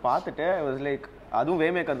 அதை பார்த்துட்டு ஐ வாஸ் லைக், அதுவும்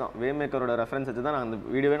வேமேக்கர் தான், வேமேக்கரோட ரெஃபரன்ஸ் வச்சு தான் நாங்கள் அந்த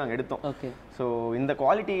வீடியோவே நாங்கள் எடுத்தோம். ஓகே, ஸோ இந்த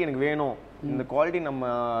குவாலிட்டி எனக்கு வேணும், இந்த குவாலிட்டி நம்ம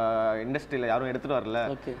இண்டஸ்ட்ரியில் யாரும் எடுத்துகிட்டு வரல.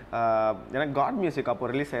 எனக்கு காட் மியூசிக் அப்போ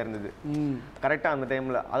ரிலீஸ் ஆயிருந்தது கரெக்டாக அந்த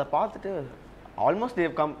டைமில். அதை பார்த்துட்டு almost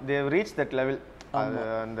Dev reach that level. அது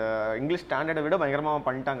அந்த இங்கிலீஷ் ஸ்டாண்டர்டை விட பயங்கரமாக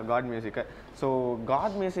பண்ணிட்டாங்க காட் மியூசிக்கை. ஸோ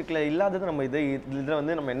காட் மியூசிக்கில் இல்லாதது நம்ம இதில்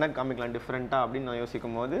வந்து நம்ம என்ன காமிக்கலாம் டிஃப்ரெண்ட்டாக அப்படின்னு நான்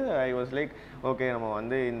யோசிக்கும் போது ஐ வாஸ் லைக் ஓகே நம்ம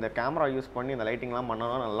வந்து இந்த கேமரா யூஸ் பண்ணி இந்த லைட்டிங்லாம்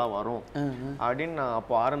பண்ணோன்னா நல்லா வரும் அப்படின்னு நான்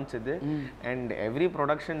அப்போ ஆரம்பிச்சது. And every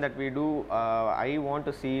production that we do I want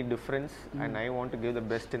to see difference and I want to give the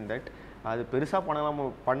best in that. அது பெருசாக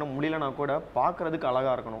பண்ண முடியலனா கூட பார்க்குறதுக்கு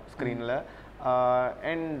அழகாக இருக்கணும் ஸ்க்ரீனில்.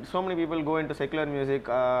 And so many people go into secular music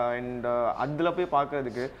and அதில் போய்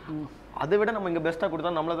பார்க்குறதுக்கு அதை விட நம்ம இங்கே பெஸ்ட்டாக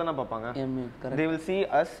கொடுத்தா நம்மளை தானே பார்ப்பாங்க. they will see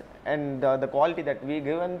us and the quality that we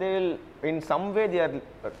give and they will in some way they are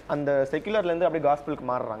அந்த செக்குலர்லேருந்து அப்படியே காஸ்பிளுக்கு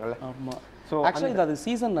மாறுறாங்கல்ல. ஸோ ஆக்சுவலி அது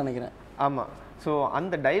சீசன் நினைக்கிறேன். ஆமாம். ஸோ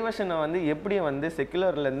அந்த டைவர்ஷனை வந்து எப்படி வந்து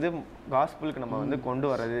செக்குலர்லேருந்து காஸ்பிளுக்கு நம்ம வந்து கொண்டு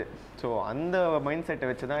வர்றது. ஸோ அந்த மைண்ட் செட்டை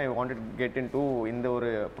வச்சு தான் I wanted get in to இந்த ஒரு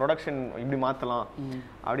ப்ரொடக்ஷன் இப்படி மாற்றலாம்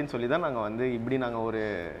அப்படின்னு சொல்லி தான் நாங்கள் வந்து இப்படி நாங்கள் ஒரு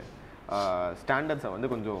ஸ்டாண்டர்ட்ஸை வந்து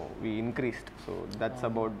கொஞ்சம் we increased. So that's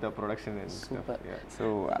about the production. So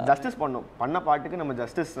justice பண்ண பாட்டுக்கு நம்ம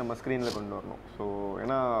ஜஸ்டிஸ் நம்ம ஸ்க்ரீனில் கொண்டு வரணும். ஸோ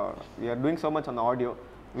ஏன்னா we are doing so much அந்த ஆடியோ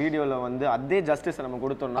வீடியோவில் வந்து அதே ஜஸ்டிஸை நம்ம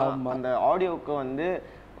கொடுத்தோம்னா அந்த ஆடியோவுக்கு வந்து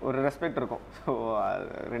ஒரு ரெஸ்பெக்ட் இருக்கும். ஸோ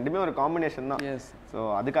ரெண்டுமே ஒரு காம்பினேஷன் தான். ஸோ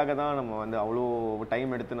அதுக்காக தான் நம்ம வந்து அவ்வளோ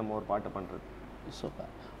டைம் எடுத்து நம்ம ஒரு பாட்டு பண்ணுறது. சூப்பர்,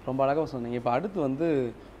 ரொம்ப அழகாக சொன்னீங்க. இப்போ அடுத்து வந்து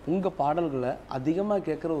உங்கள் பாடல்களை அதிகமாக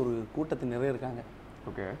கேட்குற ஒரு கூட்டத்து நிறைய இருக்காங்க.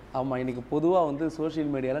 ஓகே. ஆமாம், இன்றைக்கி பொதுவாக வந்து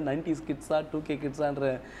சோஷியல் மீடியாவில் 90s கிட்ஸா 2K கிட்ஸான்ற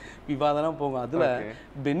விவாதம்லாம் போகும். அதில்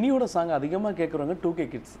பென்னியோட சாங் அதிகமாக கேட்குறவங்க 2K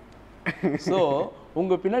கிட்ஸ். ஸோ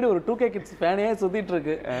உங்கள் பின்னாடி ஒரு 2K கிட்ஸ் ஃபேனே சுற்றிட்டு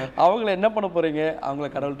இருக்கு. அவங்கள என்ன பண்ண போகிறீங்க? அவங்கள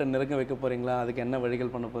கடவுள்கிட்ட நெருங்க வைக்க போகிறீங்களா? அதுக்கு என்ன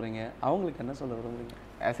வழிகள் பண்ண போகிறீங்க? அவங்களுக்கு என்ன சொல்ல விரும்புறீங்க?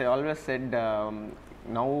 as I always said,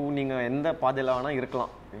 now நீங்கள் எந்த பாதையில் வேணால்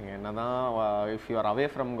இருக்கலாம். நீங்கள் என்ன தான் if you are away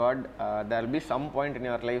from God, there will be some point in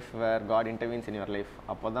your life where God intervenes in your life.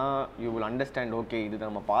 அப்போ தான் you will understand, okay இது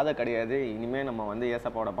நம்ம பாதை கிடையாது, இனிமேல் நம்ம வந்து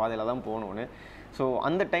ஏசப்பாவோட பாதையில் தான் போகணுன்னு. ஸோ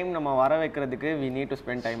அந்த டைம் நம்ம வர வைக்கிறதுக்கு we need to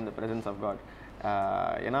spend time in the presence of God.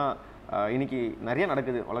 ஏன்னா இன்னைக்கு நிறைய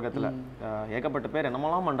நடக்குது உலகத்தில், ஏகப்பட்ட பேர்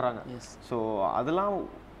என்னமெல்லாம் பண்ணுறாங்க. ஸோ அதெல்லாம்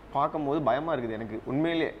பார்க்கும்போது பயமாக இருக்குது எனக்கு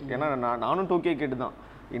உண்மையிலே. ஏன்னா நானும் 2K கிட் தான்.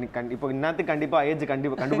 இன்னைக்கு இப்போ இன்னத்துக்கு கண்டிப்பாக ஏஜ்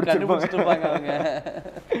கண்டுபிடிச்சிருப்பாங்க.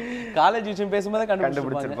 காலேஜ் விஷயம் பேசும்போது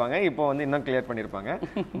கண்டுபிடிச்சிருப்பாங்க. இப்போ வந்து இன்னும் கிளியர் பண்ணியிருப்பாங்க.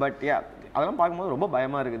 பட் யா அதெல்லாம் பார்க்கும்போது ரொம்ப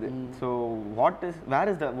பயமாக இருக்குது. So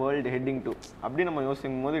where is the world heading to அப்படி நம்ம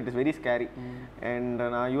யோசிக்கும் போது it is very scary. And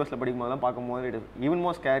நான் யூஎஸில் படிக்கும் போதெல்லாம் பார்க்கும்போது it is even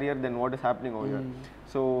more ஸ்கேரியர் then what is happening over here.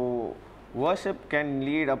 So worship can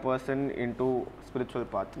lead a person into spiritual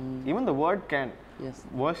path. Even the word can.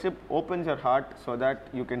 Worship opens your heart so that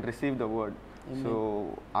you can receive the word. So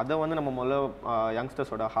அதை வந்து நம்ம முதல்ல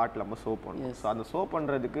யங்ஸ்டர்ஸோட ஹார்ட்டில் நம்ம so பண்ணணும். So அந்த so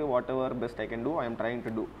பண்ணுறதுக்கு what ever best I can do I am trying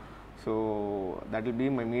to two. So that will be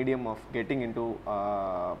my medium of getting in to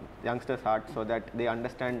youngsters heart so that they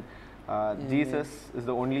understand Jesus is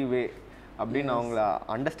the only way அப்படின்னு அவங்கள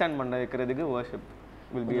understand பண்ண வைக்கிறதுக்கு worship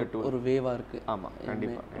will be a tool. ஒரு வேவாக இருக்குது. ஆமாம்,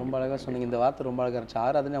 கண்டிப்பாக. ரொம்ப அழகாக சொன்னீங்க. இந்த வார்த்தை ரொம்ப அழகாக இருந்துச்சு.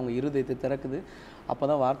 ஆராதனை அவங்க இருதயத்தை திறக்குது, அப்போ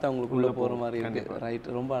தான் வார்த்தை அவங்களுக்குள்ளே போகிற மாதிரி இருக்குது. ரைட்,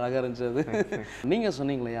 ரொம்ப அழகாக இருந்துச்சு. நீங்கள்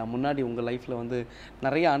சொன்னீங்களையா முன்னாடி உங்கள் லைஃப்பில் வந்து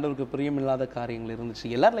நிறைய ஆண்டவருக்கு பிரியமில்லாத காரியங்கள் இருந்துச்சு,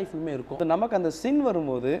 எல்லார் லைஃப்லையுமே இருக்கும். நமக்கு அந்த சின்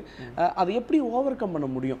வரும்போது அதை எப்படி ஓவர் கம் பண்ண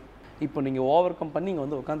முடியும்? இப்போ நீங்கள் ஓவர் கம் பண்ணி இங்கே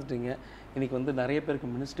வந்து உட்காந்துட்டீங்க, இன்றைக்கி வந்து நிறைய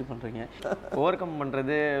பேருக்கு மினிஸ்ட்ரி பண்ணுறீங்க. ஓவர் கம்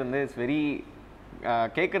பண்ணுறது வந்து இட்ஸ் வெரி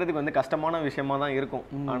கேட்குறதுக்கு வந்து கஷ்டமான விஷயமா தான் இருக்கும்.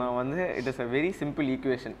 ஆனால் வந்து it is a very simple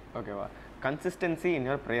equation. ஓகேவா? Consistency in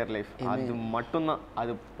your prayer life, அது மட்டும்தான்.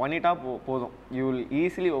 அது பண்ணிட்டா போதும், you will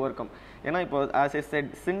easily over come. ஏன்னா இப்போ ஆஸ் எ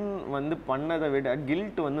செட் சின் வந்து பண்ணதை விட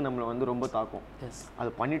கில்ட் வந்து நம்மளை வந்து ரொம்ப தாக்கும்.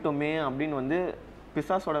 அது பண்ணிட்டோமே அப்படின்னு வந்து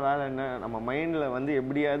பிசாஸோட வேலை என்ன, நம்ம மைண்டில் வந்து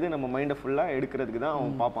எப்படியாவது நம்ம மைண்டை ஃபுல்லாக எடுக்கிறதுக்கு தான்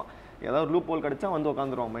அவன் பார்ப்பான். ஏதாவது லூப் ஹோல் கிடச்சா வந்து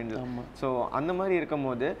உட்காந்துருவான் மைண்டில். ஸோ அந்த மாதிரி இருக்கும்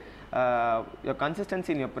போது your consistency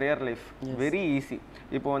in your prayer life very easy.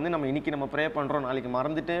 இப்போ வந்து நம்ம இன்றைக்கி நம்ம ப்ரே பண்ணுறோம், நாளைக்கு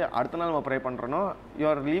மறந்துட்டு அடுத்த நாள் நம்ம ப்ரே பண்ணுறோன்னா you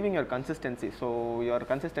are leaving your consistency. So your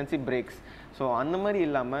consistency breaks. So அந்த மாதிரி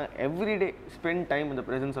இல்லாமல் everyday spend time in the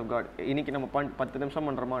presence of God. இன்றைக்கி நம்ம 10 நிமிஷம்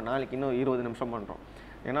பண்ணுறோமா, நாளைக்கு இன்னும் 20 நிமிஷம் பண்ணுறோம்.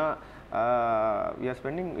 ஏன்னா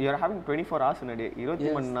we are having 24 hours in a day.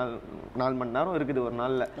 24 மணி நேரம் இருக்குது ஒரு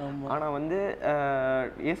நாளில். ஆனால் வந்து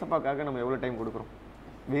ஏசப்பாக்காக நம்ம எவ்வளோ டைம் கொடுக்குறோம்?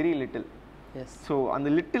 Very little. ஸோ அந்த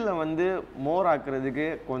லிட்டில் வந்து மோர் ஆக்குறதுக்கு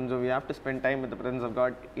கொஞ்சம் we have to spend time with the presence of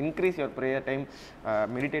God, increase your prayer time,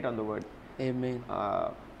 meditate on the word. Amen.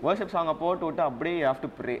 Worship song போட்டு விட்டு அப்படியே you have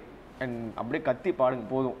to pray and அப்படியே கத்தி பாடுங்க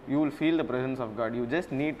போதும். You will feel the presence of God. You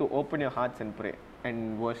just need to open your hearts and pray and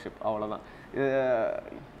worship. அவ்வளோதான்.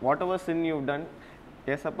 Whatever sin you've done,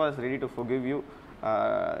 Yesappa is ready to forgive you.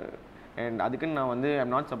 And அதுக்குன்னு நான் வந்து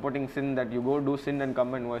I'm not supporting sin that you go do sin and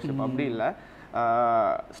come and worship. அப்படி இல்லை.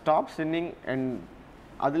 Stop sinning. And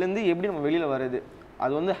அதுலேருந்து எப்படி நம்ம வெளியில் வருது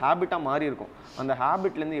அது வந்து ஹேபிட்டாக மாறி இருக்கும். அந்த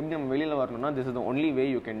ஹேபிட்லேருந்து எப்படி நம்ம வெளியில் வரணும்னா this is the only way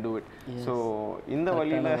you can do it. So இந்த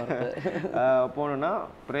வழியில் போகணுன்னா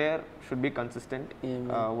prayer should be consistent,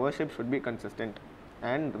 worship should be consistent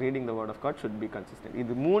and reading the word of God should be consistent.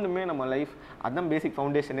 இது மூணுமே நம்ம லைஃப் அதுதான் பேசிக்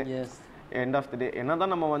ஃபவுண்டேஷனே. எண்ட் ஆஃப் த டே என்ன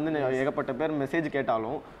தான் நம்ம வந்து ஏகப்பட்ட பேர் மெசேஜ்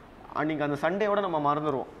கேட்டாலும் அன்றைக்கி அந்த சண்டேயோட நம்ம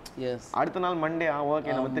மறந்துடுவோம். அடுத்த நாள் மண்டே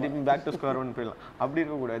ஓகே நம்ம திருப்பி பேக் டு ஸ்கொயர் ஒன் போயிடலாம். அப்படி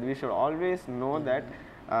இருக்கக்கூடாது. We should always know that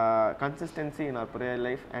consistency in our prayer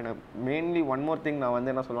life and mainly one more thing நான்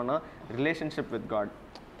வந்து என்ன சொல்லுவேன்னா relationship with God.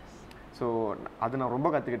 ஸோ அது நான் ரொம்ப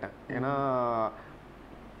கற்றுக்கிட்டேன். ஏன்னா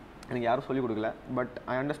எனக்கு யாரும் சொல்லிக் கொடுக்கல. But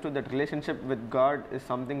I understood that relationship with God is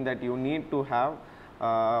something that you need to have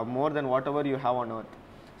more then what ever you have on earth.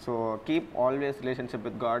 So keep always relationship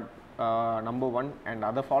with God number 1 and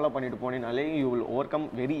அதை ஃபாலோ பண்ணிட்டு போனீங்கனாலே you will over come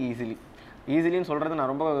very ஈஸிலின்னு சொல்கிறது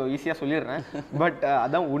நான் ரொம்ப ஈஸியாக சொல்லிடுறேன். But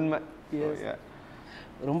அதான் உண்மை.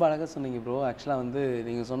 ரொம்ப அழகாக சொன்னீங்க ப்ரோ. ஆக்சுவலாக வந்து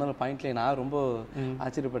நீங்கள் சொன்ன பாயிண்ட்லேயே நான் ரொம்ப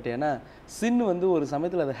ஆச்சரியப்பட்டேன். ஏன்னா சின் வந்து ஒரு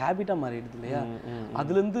சமயத்தில் அது ஹேபிட்டாக மாறிடுது இல்லையா,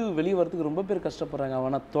 அதுலேருந்து வெளியே வரதுக்கு ரொம்ப பேர் கஷ்டப்படுறாங்க.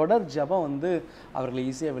 ஆனால் தொடர் ஜபம் வந்து அவர்களை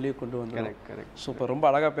ஈஸியாக வெளியே கொண்டு வந்து. சூப்பர், ரொம்ப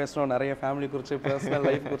அழகாக பேசணும். நிறைய ஃபேமிலி குறித்து, பர்சனல்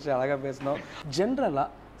லைஃப் குறித்து அழகாக பேசணும். ஜென்ரலாக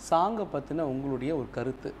சாங்கை பற்றின உங்களுடைய ஒரு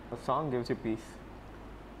கருத்து? Song gives you peace.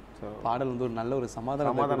 பாடல் வந்து ஒரு நல்ல ஒரு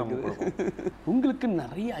சமாதானம். உங்களுக்கு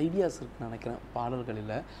நிறைய ஐடியாஸ் இருக்குன்னு நினைக்கிறேன்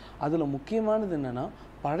பாடல்களில். அதில் முக்கியமானது என்னென்னா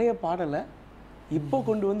பழைய பாடலை இப்போ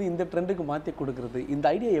கொண்டு வந்து இந்த ட்ரெண்டுக்கு மாற்றி கொடுக்குறது. இந்த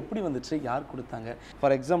ஐடியா எப்படி வந்துச்சு, யார் கொடுத்தாங்க?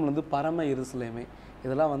 ஃபார் எக்ஸாம்பிள் வந்து பரம எருசலேமே,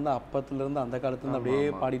 இதெல்லாம் வந்து அப்பத்துலேருந்து அந்த காலத்துலேருந்து அப்படியே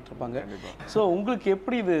பாடிட்டு இருப்பாங்க. ஸோ உங்களுக்கு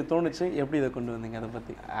எப்படி இது தோணுச்சு, எப்படி இதை கொண்டு வந்தீங்க அதை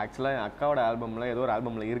பற்றி? ஆக்சுவலாக என் அக்காவோட ஆல்பமில் ஏதோ ஒரு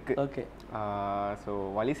ஆல்பமில் இருக்குது. ஓகே. ஸோ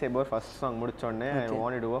வலி sabre first song முடித்தோடனே I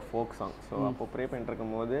want to to a folk song. So அப்போ ப்ரே பண்ணிட்டு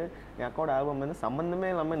இருக்கும்போது என் அக்காவோட ஆல்பம் வந்து சம்மந்தமே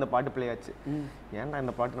இல்லாமல் இந்த பாட்டு ப்ளே ஆச்சு. ஏன்டா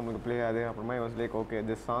இந்த பாட்டு நம்மளுக்கு ப்ளே ஆகுது? அப்புறமா was like okay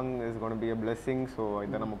this song is gonna be a blessing. So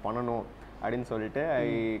இதை நம்ம பண்ணணும் அப்படின்னு சொல்லிட்டு ஐ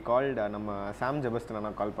கால்டு நம்ம சாம் ஜெபஸ்டன்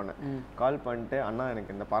நான் கால் பண்ணிட்டு அண்ணா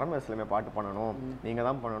எனக்கு இந்த பரமேஸ்வரமே பாட்டு பண்ணணும், நீங்கள்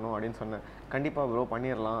தான் பண்ணணும் அப்படின்னு சொன்னேன். கண்டிப்பாக ப்ரோ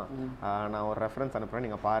பண்ணிடலாம், நான் ஒரு ரெஃபரன்ஸ் அனுப்புகிறேன்,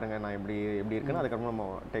 நீங்கள் பாருங்கள் நான் எப்படி இருக்குன்னு, அதுக்கப்புறம் நம்ம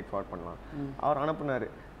டேக் ஃபார்வர்ட் பண்ணலாம். அவர் அனுப்புனார்.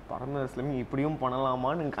 பரமேஸ்வரமே இப்படியும்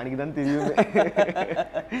பண்ணலாமான்னு எனக்கு அன்றைக்கி தான் தெரியும்.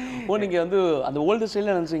 நீங்கள் வந்து அந்த ஓல்டு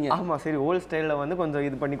ஸ்டைலில் நினச்சிங்க? ஆமாம், சரி ஓல்டு ஸ்டைலில் வந்து கொஞ்சம்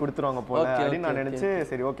இது பண்ணி கொடுத்துருவாங்க போல அப்படின்னு நான் நினச்சி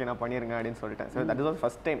சரி ஓகே நான் பண்ணிடுங்க அப்படின்னு சொல்லிட்டேன். So that is all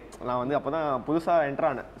first time நான் வந்து அப்போ தான் புதுசாக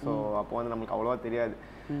என்ட்ரானேன். ஸோ அப்போ வந்து நம்மளுக்கு அவ்வளோவா தெரியாது.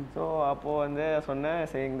 ஸோ அப்போது வந்து சொன்னேன்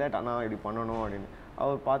சேயிங் தட் அண்ணா இப்படி பண்ணணும் அப்படின்னு.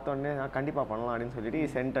 அவர் பார்த்தோன்னே நான் கண்டிப்பாக பண்ணலாம் அப்படின்னு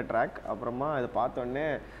சொல்லிட்டு சென்ட் ட்ராக். அப்புறமா அதை பார்த்தோன்னே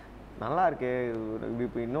நல்லா இருக்கே,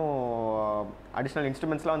 இப்போ இன்னும் அடிஷ்னல்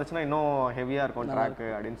இன்ஸ்ட்ருமெண்ட்ஸ்லாம் வந்துச்சுன்னா இன்னும் ஹெவியாக இருக்கும் ட்ராக்கு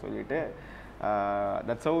அப்படின்னு சொல்லிட்டு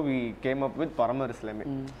that's how we came up with பரம எருசலேமே.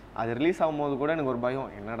 அது ரிலீஸ் ஆகும்போது கூட எனக்கு ஒரு பயம்,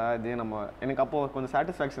 என்னடா இது நம்ம எனக்கு அப்போது கொஞ்சம்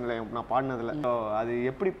சாட்டிஸ்ஃபேக்ஷன் இல்லை நான் பாடினதில். ஸோ அது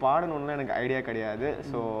எப்படி பாடணும்னு எனக்கு ஐடியா கிடையாது.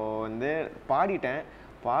 ஸோ வந்து பாடிட்டு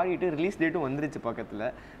ரிலீஸ் டேட்டும் வந்துருச்சு பக்கத்தில்.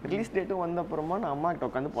 ரிலீஸ் டேட்டும் வந்த அப்புறமா நான் அம்மா கிட்ட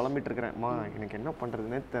உட்காந்து புலம்பிட்டு இருக்கிறேன். அம்மா எனக்கு என்ன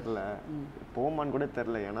பண்ணுறதுனே தெரில, போமான்னு கூட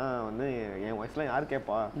தெரில, ஏன்னா வந்து என் வயசுல யார்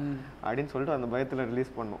கேட்பா அப்படின்னு சொல்லிட்டு அந்த பயத்தில்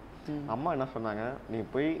ரிலீஸ் பண்ணோம். அம்மா என்ன சொன்னாங்க, நீ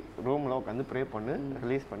போய் ரூமில் உட்காந்து ப்ரே பண்ணு,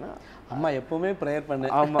 ரிலீஸ் பண்ண. அம்மா எப்போவுமே ப்ரேயர்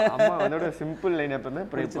பண்ணு. ஆமாம், அம்மா அதோட சிம்பிள் லைன் எப்பவுமே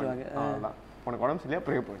ப்ரே பண்ணுவாங்க. அவ்வளோதான், உனக்கு உடம்பு சரியா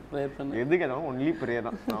ப்ரே பண்ணு, எதுக்கு எதாவது ஒன்லி ப்ரே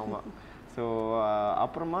தான். ஆமாம். ஸோ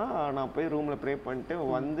அப்புறமா நான் போய் ரூமில் ப்ரே பண்ணிட்டு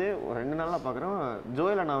வந்து ஒரு 2 நாளாக பார்க்குறேன்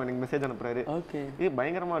ஜோயில் நான் எனக்கு மெசேஜ் அனுப்புறாரு. ஓகே, இது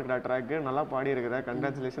பயங்கரமாக இருக்குடா ட்ராக்கு, நல்லா பாடி இருக்கிற,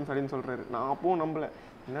 கங்க்ராச்சுலேஷன்ஸ் அப்படின்னு சொல்கிறாரு. நான் அப்பவும் நம்பலை,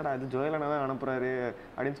 என்னடா அது ஜோயிலனா தான் அனுப்புறாரு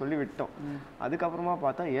அப்படின்னு சொல்லி விட்டோம். அதுக்கப்புறமா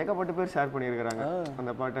பார்த்தா ஏகப்பட்ட பேர் ஷேர் பண்ணியிருக்கிறாங்க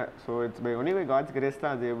அந்த பாட்டை. So it's by only by God's grace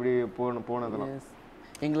தான் அது எப்படி போனதெல்லாம்.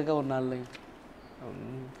 எங்களுக்கு ஒரு நாள்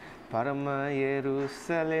பரம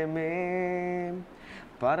எருசலேமே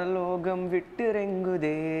பரலோகம்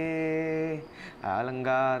விட்டுரெங்குதே,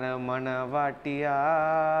 அலங்கார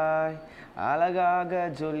மணவாட்டியாய் அழகாக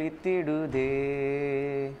ஜொலித்திடுதே.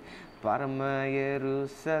 பரம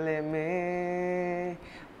எருசலேமே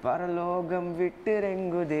பரலோகம்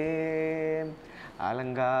விட்டுரெங்குதே,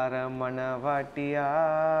 அலங்கார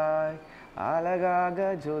மணவாட்டியாய்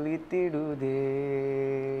அழகாக ஜொலித்திடுதே.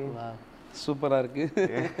 சூப்பராக இருக்குது.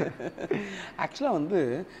 ஆக்சுவலாக வந்து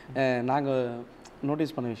நாங்கள்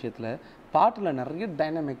நோட்டீஸ் பண்ண விஷயத்தில் பாட்டில் நிறைய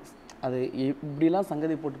டைனமிக்ஸ், அது இப்படிலாம்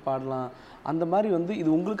சங்கதி போட்டு பாடலாம் அந்த மாதிரி வந்து இது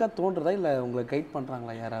உங்களுக்காக தோன்றதா இல்லை உங்களை கைட்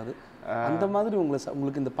பண்ணுறாங்களா யாராவது? அந்த மாதிரி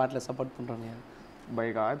உங்களுக்கு இந்த பாட்டில் சப்போர்ட் பண்ணுறாங்க யார்? பை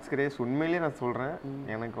காட்ஸ் கிரேஸ் உண்மையிலேயே நான் சொல்கிறேன்,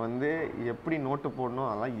 எனக்கு வந்து எப்படி நோட்டு போடணும்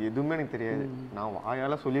அதெல்லாம் எதுவுமே எனக்கு தெரியாது. நான்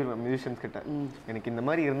வாயால் சொல்லிடுவேன் மியூசிஷியன்ஸ் கிட்ட, எனக்கு இந்த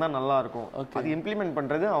மாதிரி இருந்தால் நல்லாயிருக்கும், அது இம்ப்ளிமெண்ட்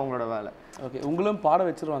பண்ணுறது அவங்களோட வேலை. ஓகே, உங்களும் பாட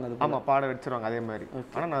வச்சிருவாங்க அது? ஆமாம், பாட வச்சிருவாங்க அதே மாதிரி.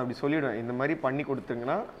 ஆனால் நான் அப்படி சொல்லிவிடுவேன், இந்த மாதிரி பண்ணி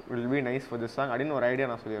கொடுத்துங்கன்னா will be nice for this song அப்படின்னு ஒரு ஐடியா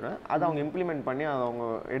நான் சொல்லிடுவேன். அதை அவங்க இம்ப்ளிமெண்ட் பண்ணி அதை அவங்க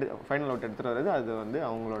ஃபைனல் அவுட் எடுத்துகிட்டு வர்றது அது வந்து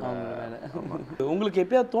அவங்களோட வேலை. உங்களுக்கு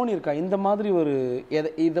எப்பயாவது தோணி இருக்கா இந்த மாதிரி ஒரு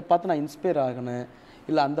இதை பார்த்து நான் இன்ஸ்பயர் ஆகணும்,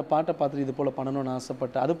 இல்லை அந்த பாட்டை பார்த்துட்டு இது போல் பண்ணணும்னு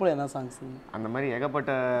ஆசைப்பட்டு அது போல் என்ன சாங்ஸ்? அந்த மாதிரி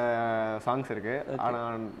ஏகப்பட்ட சாங்ஸ் இருக்குது.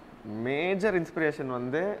 ஆனால் மேஜர் இன்ஸ்பிரேஷன்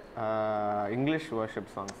வந்து இங்கிலீஷ்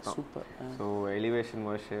வர்ஷிப் சாங்ஸ் தான். Super. So elevation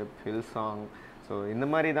worship, hill song, so இந்த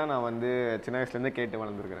மாதிரி தான் நான் வந்து சின்ன வயசுலேருந்தே கேட்டு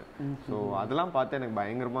வளர்ந்துருக்கிறேன். ஸோ அதெல்லாம் பார்த்து எனக்கு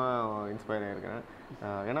பயங்கரமாக இன்ஸ்பயர் ஆகிருக்கிறேன்.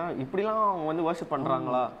 ஏன்னா இப்படிலாம் அவங்க வந்து வர்ஷிப்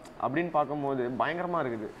பண்ணுறாங்களா அப்படின்னு பார்க்கும்போது பயங்கரமாக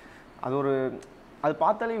இருக்குது. அது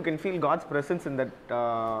பார்த்தாலே you can feel God's presence in that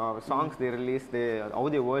songs they release, they have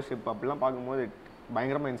they worship, அப்படிலாம் பார்க்கும்போது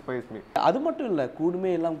பயங்கரமாக இன்ஸ்பயர்ஸ் மீ. அது மட்டும் இல்லை, கூடுமே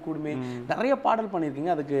எல்லாம் கூடுமே நிறைய பாடல்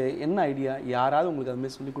பண்ணியிருக்கீங்க. அதுக்கு என்ன ஐடியா? யாராவது உங்களுக்கு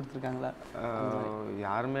அதுமாதிரி சொல்லி கொடுத்துருக்காங்களா?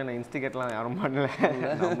 யாருமே நான் இன்ஸ்டிகேட்லாம் யாரும் பண்ணல.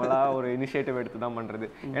 நம்மளா ஒரு இனிஷியேட்டிவ் எடுத்து தான் பண்ணுறது.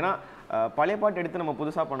 ஏன்னா பழைய பாட்டு எடுத்து நம்ம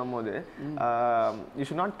புதுசாக பண்ணும்போது you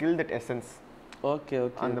should not kill that essence. Okay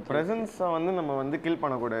okay. அந்த ப்ரெசன்ஸை வந்து நம்ம வந்து கில்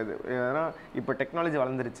பண்ணக்கூடாது. ஏன்னா இப்போ டெக்னாலஜி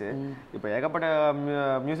வளர்ந்துருச்சு, இப்போ ஏகப்பட்ட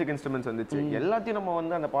மியூசிக் இன்ஸ்ட்ருமெண்ட்ஸ் வந்துச்சு. எல்லாத்தையும் நம்ம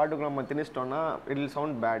வந்து அந்த பாட்டுக்கு நம்ம திணிச்சிட்டோம்னா it will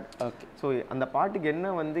sound bad. Okay. So அந்த பாட்டுக்கு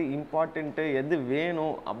என்ன வந்து இம்பார்ட்டண்ட்டு, எது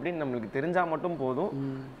வேணும் அப்படின்னு நம்மளுக்கு தெரிஞ்சால் மட்டும் போதும்.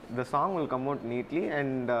 The song will come out neatly.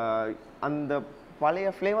 And அந்த பழைய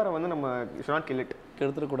ஃப்ளேவரை வந்து நம்ம ஷுட் நாட் கில் இட்.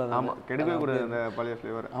 கெடுத்துடக்கூடாது. ஆமாம், கெடுக்கவே கூடாது அந்த பழைய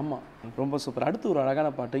ஃப்ளேவர். ஆமாம், ரொம்ப சூப்பர். அடுத்து ஒரு அழகான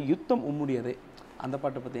பாட்டு, யுத்தம் உம்முடையதே. அந்த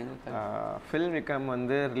பாட்டை பற்றி எங்களுக்கு ஃபில் விக்ரம்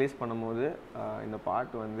வந்து ரிலீஸ் பண்ணும்போது இந்த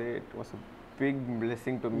பாட்டு வந்து it was a big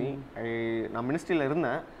blessing to me. நான் மினிஸ்ட்ரியில்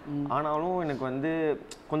இருந்தேன், ஆனாலும் எனக்கு வந்து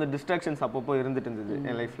கொஞ்சம் டிஸ்ட்ராக்ஷன்ஸ் அப்பப்போ இருந்துட்டு இருந்தது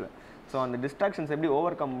என் லைஃப்பில். ஸோ அந்த டிஸ்ட்ராக்ஷன்ஸ் எப்படி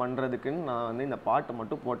ஓவர் கம் பண்ணுறதுக்குன்னு நான் வந்து இந்த பாட்டை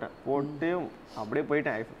மட்டும் போட்டு அப்படியே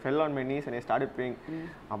போயிட்டேன். ஐ fell on my knees and I started praying.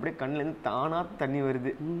 அப்படியே கண்ணிலேருந்து தானாக தண்ணி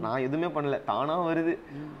வருது. நான் எதுவுமே பண்ணல, தானாக வருது.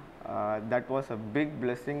 That was a big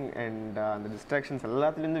blessing. And அந்த டிஸ்ட்ராக்ஷன்ஸ்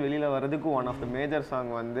எல்லாத்துலேருந்து வெளியில் வர்றதுக்கு one of the major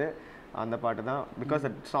song வந்து அந்த பாட்டு தான். Because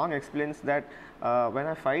that song explains that when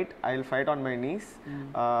I fight, I'll fight on my knees.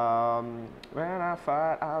 When I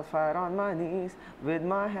fight, I'll fight on my knees with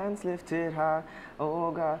my hands lifted high. Oh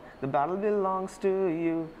God, the battle belongs to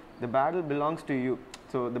you. The battle belongs to you.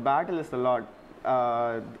 So the battle is the Lord.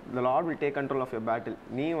 The Lord will take control of your battle.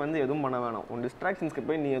 நீ வந்து எதுவும் பண்ண வேணாம். உன் டிஸ்ட்ராக்ஷன்ஸ்க்கு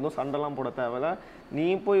போய் நீ எதுவும் சண்டைலாம் போட தேவையில்ல, நீ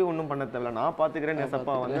போய் ஒன்றும் பண்ண தேவையில்ல, நான் பார்த்துக்கிறேன்னு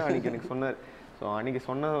எசப்பா வந்து அன்றைக்கி எனக்கு சொன்னார். ஸோ அன்றைக்கி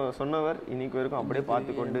சொன்னவர் இன்னைக்கு வரைக்கும் அப்படியே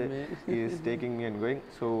பார்த்து கொண்டு is taking me and going.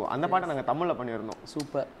 So அந்த பாட்டை நாங்கள் தமிழில் பண்ணியிருந்தோம்.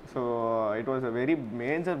 Super. So it was a very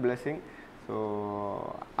major blessing. So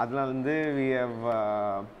அதில் வந்து we have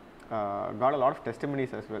got a lot of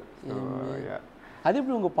testimonies as well. So அது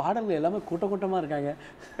எப்படி உங்கள் பாடல்கள் எல்லாமே கூட்டமாக இருக்காங்க?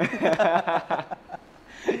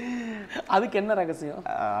 அதுக்கு என்ன ரகசியம்?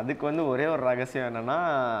 அதுக்கு வந்து ஒரே ஒரு ரகசியம் என்னன்னா,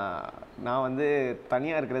 நான் வந்து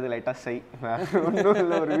தனியாக இருக்கிறது லைட்டாக ஷை. ஒன்றும்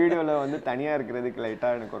இல்லை, ஒரு வீடியோவில் வந்து தனியாக இருக்கிறதுக்கு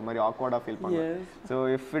லைட்டாக எனக்கு ஒரு மாதிரி ஆக்வர்டாக ஃபீல் பண்ணுவேன். So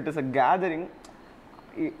if it is a gathering,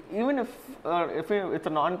 even if it's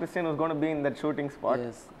a non-Christian who's going to be in that shooting spot,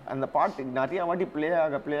 அந்த பாட்டு நிறைய வாட்டி ப்ளே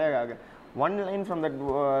ஆக one line from that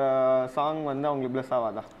song வந்து அவங்களுக்கு பிளஸ்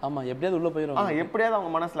ஆகாதா? ஆமாம், எப்படியாவது உள்ளே போயிடும். எப்படியாவது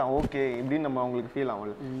அவங்க மனசில் ஓகே இப்படின்னு நம்ம அவங்களுக்கு ஃபீல்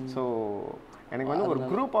ஆகல. ஸோ எனக்கு வந்து ஒரு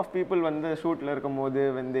குரூப் ஆஃப் பீப்புள் வந்து ஷூட்டில் இருக்கும்போது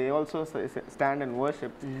வந்து ஆல்சோ ஸ்டாண்ட் அண்ட்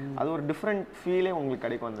வர்ஷிப், அது ஒரு டிஃப்ரெண்ட் ஃபீலே உங்களுக்கு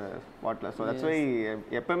கிடைக்கும் அந்த ஸ்பாட்டில். ஸோ தட்ஸ் வை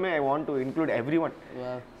எப்பவுமே I want to include every one.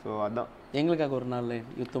 So அதுதான் எங்களுக்காக ஒரு நாள்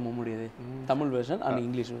யுத்தம் உம்முடையதே Tamil version and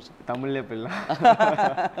English version. தமிழ்லேயே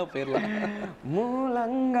போயிடலாம்.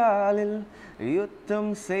 மூலங்காலில்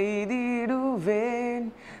யுத்தம் செய்திடுவேன்,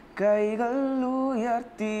 கைகள்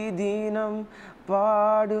உயர்த்தி தினம்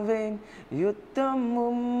பாடுவேன், யுத்தம்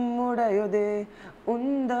உம்முடையதே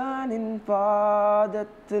உந்தானின்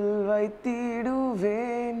பாதத்தில்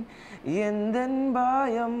வைத்திடுவேன், எந்தன்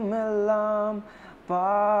பயம் எல்லாம்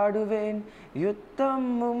பாடுவேன், யுத்தம்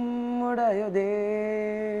உம்முடையதே.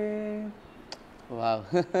 வாவ்.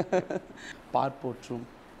 பார்ப்போற்றும்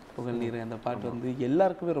புகழ்நீர் அந்த பாட்டு வந்து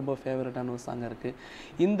எல்லாருக்குமே ரொம்ப ஃபேவரட்டான ஒரு சாங்காக இருக்குது.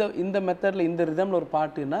 இந்த மெத்தடில் இந்த ரிதமில் ஒரு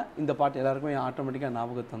பாட்டுன்னா இந்த பாட்டு எல்லாருக்குமே ஆட்டோமேட்டிக்காக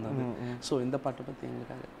ஞாபகத்து வந்தது. ஸோ இந்த பாட்டை பற்றி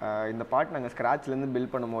எங்களுக்காக. இந்த பாட்டு நாங்கள் ஸ்க்ராட்ச்லேருந்து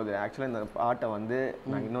பில்ட் பண்ணும்போது ஆக்சுவலாக இந்த பாட்டை வந்து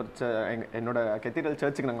நாங்கள் என்னோட கெத்தீட்ரல்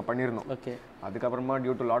சர்ச்சுக்கு நாங்கள் பண்ணியிருந்தோம். ஓகே. அதுக்கப்புறமா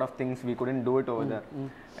due to lot of things we couldn't do it over there.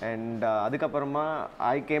 And அதுக்கப்புறமா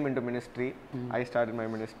I came into ministry, I started my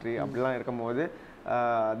ministry. அப்படிலாம் இருக்கும்போது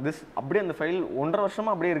அப்படியே அந்த ஃபைல் 1.5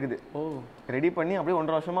 வருஷமா அப்படியே இருக்குது. ரெடி பண்ணி அப்படியே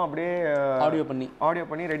 1.5 வருஷமா அப்படியே ஆடியோ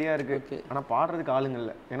பண்ணி ரெடியாக இருக்குது. ஆனால் பாடுறதுக்கு ஆளுங்க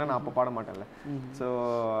இல்லை, ஏன்னா நான் அப்போ பாட மாட்டேன்ல. ஸோ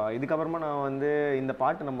இதுக்கப்புறமா நான் வந்து இந்த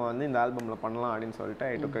பாட்டு நம்ம வந்து இந்த ஆல்பமில் பண்ணலாம் அப்படின்னு சொல்லிட்டு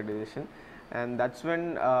ஐ டுக் a decision. And that's when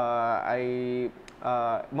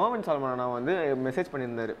Momen salmon நான் வந்து மெசேஜ்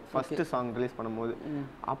பண்ணியிருந்தாரு ஃபர்ஸ்ட் சாங் ரிலீஸ் பண்ணும்போது.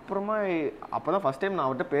 அப்புறமா அப்போதான் ஃபர்ஸ்ட் டைம் நான்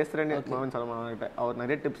அவர்கிட்ட பேசுகிறேன்னு மோமன் சால்மன் கிட்ட. அவர்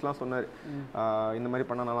நிறைய டிப்ஸ்லாம் சொன்னார், இந்த மாதிரி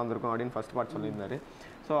பண்ணால் நல்லா இருந்திருக்கும் அப்படின்னு ஃபர்ஸ்ட் பார்ட் சொல்லியிருந்தாரு.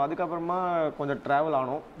 ஸோ அதுக்கப்புறமா கொஞ்சம் ட்ராவல்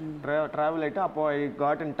ஆனோம். ட்ராவல் ஆகிட்டு அப்போ I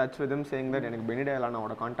got in touch with him saying that எனக்கு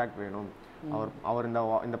பெனிடேலானோட கான்டாக்ட் வேணும், அவர்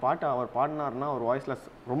இந்த பாட்டை அவர் பாடினார்னா அவர் வாய்ஸில்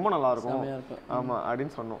ரொம்ப நல்லாயிருக்கும் ஆமாம்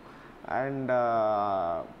அப்படின்னு சொன்னோம். And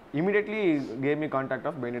immediately gave me contact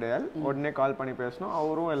of Beni டயால். உடனே கால் பண்ணி பேசணும்.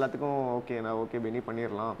 அவரும் எல்லாத்துக்கும் ஓகே பெனி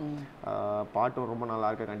பண்ணிடலாம், பாட்டும் ரொம்ப நல்லா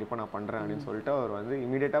இருக்கு, கண்டிப்பாக நான் பண்ணுறேன் அப்படின்னு சொல்லிட்டு அவர் வந்து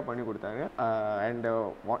இமீடியட்டாக பண்ணி கொடுத்தாரு. அண்ட்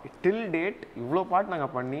டில் டேட் இவ்வளோ பாட்டு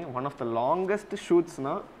நாங்கள் பண்ணி ஒன் ஆஃப் த லாங்கஸ்ட்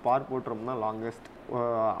ஷூட்ஸ்னால் பார்ப்போட்ரம் தான் லாங்கஸ்ட்.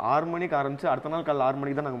 6 மணிக்கு ஆரம்பிச்சு அடுத்த நாள் காலையில் 6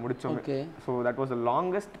 மணிக்கு தான் நாங்கள் முடித்தோம். So that was the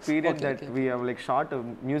longest period that we have like short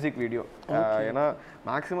music video. ஏன்னா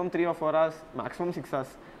maximum 3 or 4 hours, maximum 6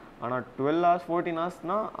 hours. ஆனால் 12 hours 14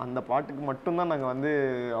 hoursனா அந்த பாட்டுக்கு மட்டும்தான் நாங்கள் வந்து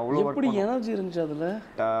அவ்வளோ எப்படி எனர்ஜி இருந்துச்சு அதில்.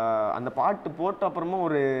 அந்த பாட்டு போட்ட அப்புறமா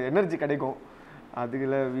ஒரு எனர்ஜி கிடைக்கும்,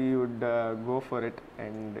 அதுல we would go for it.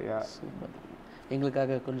 And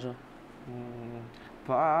எங்களுக்காக கொஞ்சம்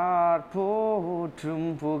பார்ப்போற்றும்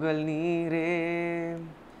புகழ்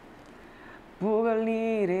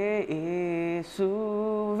நீரே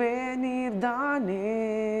இயேசுவே நீர்தானே,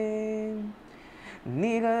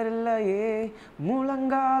 நிகரில்லையே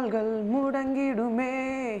முழங்கால்கள் முடங்கிடுமே,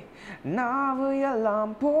 நாவு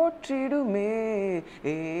எல்லாம் போற்றிடுமே,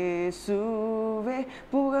 இயேசுவே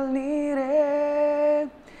புகழ் நீரே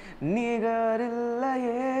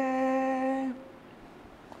நிகரில்லையே.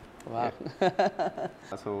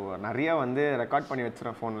 ஸோ நிறைய வந்து ரெக்கார்ட் பண்ணி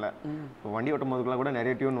வச்சுருவேன் ஃபோனில். இப்போ வண்டி ஓட்டும் போதுக்குலாம் கூட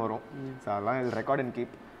நிறைய டியூன் வரும். ஸோ அதெல்லாம் இல் record and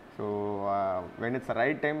keep. So when it's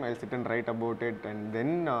right time I sit and right about it and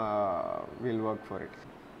then will work for it.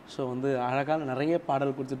 So வந்து அழகான நிறைய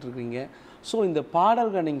பாடல் கொடுத்துட்ருக்கீங்க. ஸோ இந்த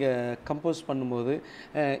பாடல்களை நீங்கள் கம்போஸ் பண்ணும்போது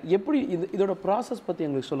எப்படி இதோட ப்ராசஸ் பற்றி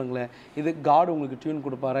எங்களுக்கு சொல்லுங்களேன். இது காட் உங்களுக்கு டியூன்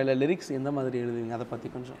கொடுப்பாரா, இல்லை லிரிக்ஸ் எந்த மாதிரி எழுதுவீங்க, அதை பற்றி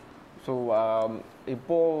கொஞ்சம். ஸோ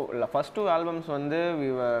இப்போது ஃபஸ்ட் 2 albums வந்து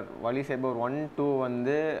வலி சேபர் 1, 2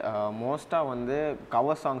 வந்து மோஸ்ட்டாக வந்து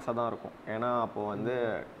கவர் சாங்ஸாக தான் இருக்கும். ஏன்னா அப்போது வந்து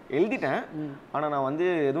எழுதிட்டேன், ஆனால் நான் வந்து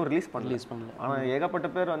எதுவும் ரிலீஸ் பண்ணல. ஆனால் ஏகப்பட்ட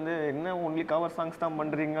பேர் வந்து என்ன ஒன்லி கவர் சாங்ஸ் தான்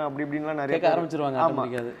பண்ணுறீங்க அப்படி இப்படின்லாம் நிறைய ஆரம்பிச்சிருவாங்க.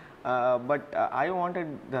 ஆமாம். But I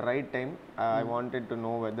wanted the right time. I wanted to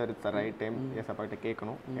know whether it's the right time. ஏசப்பாட்ட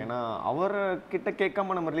கேட்கணும். ஏன்னா அவர்கிட்ட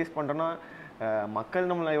கேட்காம நம்ம ரிலீஸ் பண்ணுறோன்னா மக்கள்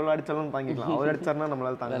நம்மளை எவ்வளோ அடித்தாலும் தாங்கிக்கலாம், அவர் அடித்தாருன்னா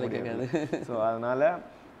நம்மளால் தாங்க முடியாது. ஸோ அதனால்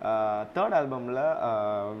 3rd albumல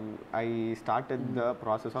I started the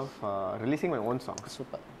process of releasing my own songs.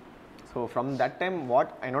 Super. So from that time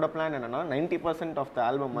என்னோட பிளான் என்னென்னா 90% ஆஃப் த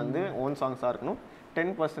ஆல்பம் வந்து ஓன் சாங்ஸாக இருக்கணும்,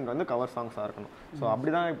 10% வந்து கவர் சாங்ஸாக இருக்கணும். ஸோ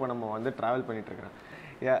அப்படி தான் இப்போ நம்ம வந்து ட்ராவல் பண்ணிகிட்ருக்கிறேன்.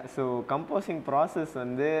 ஸோ கம்போசிங் ப்ராசஸ்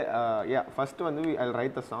வந்து ஃபஸ்ட்டு வந்து I'll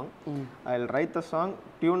write the song,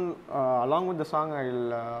 tune along with the song I'll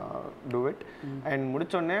do it. And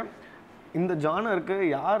முடிச்சோடனே இந்த ஜானருக்கு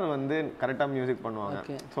யார் வந்து கரெக்டாக மியூசிக் பண்ணுவாங்க,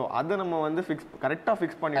 ஸோ அதை நம்ம வந்து கரெக்டாக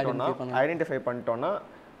ஃபிக்ஸ் பண்ணிட்டோம்னா, ஐடென்டிஃபை பண்ணிட்டோன்னா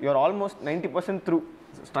you are almost 90% through.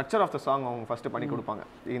 Structure of the song அவங்க ஃபஸ்ட்டு பண்ணி கொடுப்பாங்க.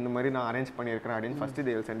 இந்த மாதிரி நான் அரேஞ்ச் பண்ணியிருக்கிறேன் அப்படின்னு first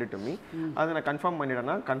they will send it to me. அதை நான் கன்ஃபார்ம்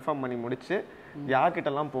பண்ணிட்டேன்னா கன்ஃபார்ம் பண்ணி முடிச்சு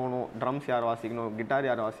யார்கிட்டலாம் போகணும், ட்ரம்ஸ் யார் வாசிக்கணும், கிட்டார்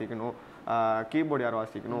யார் வாசிக்கணும், கீபோர்டு யார்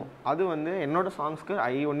வாசிக்கணும், அது வந்து என்னோடய சாங்ஸ்க்கு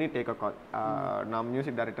ஐ ஒன்லி டேக் அ கால். நான்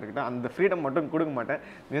மியூசிக் டைரக்டர்கிட்ட அந்த ஃப்ரீடம் மட்டும் கொடுக்க மாட்டேன்.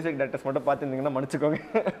 மியூசிக் டைரக்டர்ஸ் மட்டும் பார்த்துருந்தீங்கன்னா மன்னிச்சுக்கோங்க.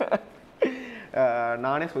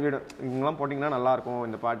 நானே சொல்லிவிடுவேன், இங்கெல்லாம் போட்டிங்கன்னா நல்லாயிருக்கும்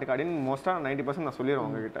இந்த பாட்டுக்கு அப்படின்னு மோஸ்ட்டாக 90% நான் சொல்லிடுவேன்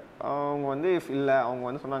அவங்ககிட்ட. அவங்க வந்து இல்லை அவங்க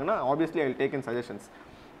வந்து சொன்னாங்கன்னா obviously I will take in suggestions.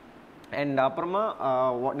 And அப்புறமா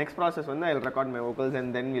நெக்ஸ்ட் ப்ராசஸ் வந்து I will record my vocals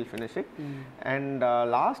and then will finish it. And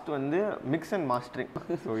last வந்து மிக்ஸ் அண்ட் மாஸ்டரிங்.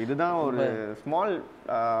 ஸோ இதுதான் ஒரு small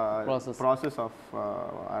process of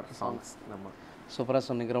R songs. நம்ம சூப்பராக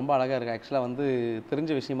சொன்னீங்க, ரொம்ப அழகாக இருக்குது. ஆக்சுவலாக வந்து தெரிஞ்ச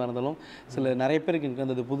விஷயமா இருந்தாலும் நிறைய பேருக்கு எனக்கு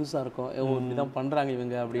வந்து அது புதுசாக இருக்கும், இப்படிதான் பண்ணுறாங்க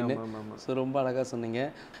இவங்க அப்படின்னு. ஸோ ரொம்ப அழகாக சொன்னீங்க.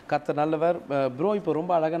 கர்த்தர் நல்லவர். ப்ரோ இப்போ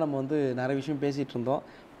ரொம்ப அழகாக நம்ம வந்து நிறைய விஷயம் பேசிகிட்டு இருந்தோம்,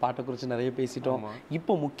 பாட்டை குறித்து நிறைய பேசிட்டோம்.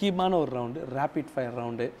 இப்போ முக்கியமான ஒரு ரவுண்டு, ரேபிட் ஃபயர்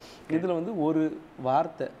ரவுண்டு. இதில் வந்து ஒரு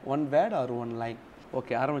வார்த்தை, 1 word or 1 line.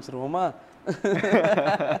 Okay, ஆரம்பிச்சிருவோமா?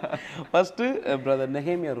 First brother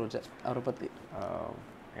Nehemiah Roger, அவரை பற்றி.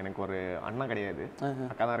 எனக்கு ஒரு அண்ணா கிடையாது,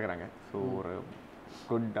 அக்கா தான் இருக்கிறாங்க. ஸோ ஒரு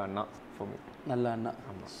குட் அண்ணா ஃபார் மீ. நல்ல அண்ணா.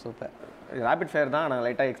 சூப்பர். ரேபிட் ஃபயர் தான் நான்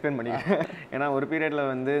லைட்டாக எக்ஸ்பிளைன் பண்ணிக்கிறேன். ஏன்னா ஒரு பீரியடில்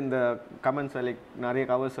வந்து இந்த கமெண்ட்ஸ் லைக் நிறைய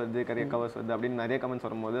கவர்ஸ் வருது அப்படின்னு நிறைய கமெண்ட்ஸ்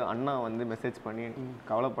வரும்போது அண்ணா வந்து மெசேஜ் பண்ணி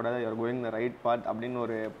கவலைப்படாத, you are going the right part அப்படின்னு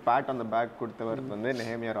ஒரு பேட் ஆன் த பேக் கொடுத்தவர் வந்து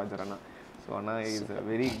நெஹேமியா ராஜர் அண்ணா. So Anna is a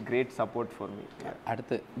very great support for me.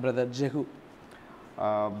 அடுத்து brother ஜெஹு,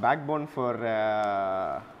 back phone for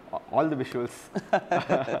all the visuals.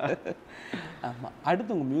 ஆமாம்.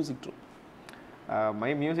 அடுத்து உங்கள் music troupe. My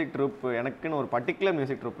music troupe எனக்குன்னு ஒரு பர்டிகுலர்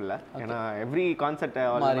மியூசிக் ட்ரூப் இல்லை, ஏன்னா எவ்ரி கான்செப்ட்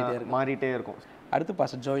மாறிட்டே இருக்கும். அடுத்து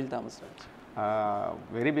pastor ஜோயில் Thomas,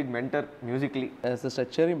 very big mentor musically.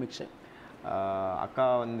 Sister செரி மிக்சன், அக்கா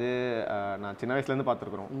வந்து நான் சின்ன வயசுலேருந்து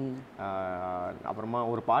பார்த்துருக்குறோம். அப்புறமா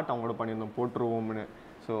ஒரு பாட்டு அவங்களோட பண்ணியிருந்தோம் போட்டுருவோம்னு.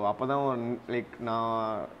 ஸோ அப்போ தான் லைக்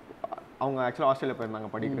நான் அவங்க ஆக்சுவலாக ஆஸ்திரேலியா போயிருந்தாங்க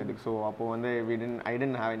படிக்கிறதுக்கு. ஸோ அப்போ வந்து ஐ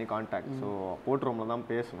tent have any contact. So board ரூமில் தான்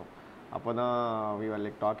பேசணும். அப்போ தான் we are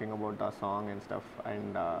like talking about a song and stuff.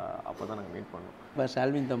 And அப்போ தான் நாங்கள் மீட் பண்ணோம். பட்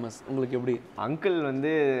ஆல்வின் தாமஸ் உங்களுக்கு எப்படி? அங்கிள்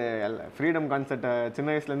வந்து ஃப்ரீடம் கான்சர்ட்டை சின்ன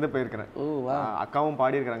வயசுலேருந்து போயிருக்கிறேன். அக்காவும்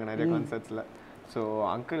பாடியிருக்கிறாங்க நிறைய கான்சர்ட்ஸில். So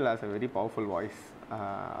uncle has a very powerful voice.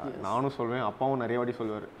 நானும் சொல்வேன், அப்பாவும் நிறைய வாட்டி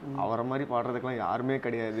சொல்லுவார், அவரை மாதிரி பாடுறதுக்கெலாம் யாருமே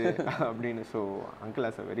கிடையாது அப்படின்னு. So uncle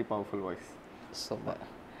has a very powerful voice. Super.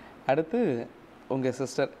 அடுத்து உங்கள்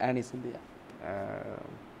சிஸ்டர் ஆனி சிந்தியா.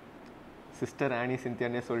 சிஸ்டர் ஆனி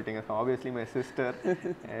சிந்தியானே சொல்லிட்டீங்க. So obviously my sister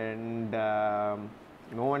and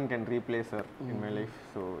no one can replace her in my life.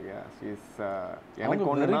 So yeah, she is எனக்கு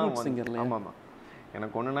ஒன்றுனா ஆமாம்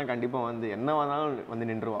எனக்கு ஒன்றுனா கண்டிப்பாக வந்து என்ன வேணாலும் வந்து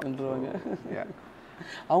நின்றுவாங்க.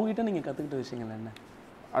 அவங்ககிட்ட நீங்கள் கற்றுக்கிட்ட விஷயங்கள் என்ன?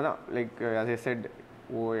 அதான் லைக் as I said,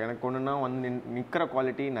 எனக்கு ஒன்றுனா வந்து நிற்கிற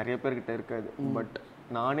குவாலிட்டி நிறைய பேர்கிட்ட இருக்காது. பட்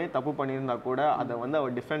நானே தப்பு பண்ணியிருந்தா கூட அதை வந்து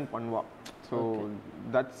அவள் டிஃபெண்ட் பண்ணுவாள். So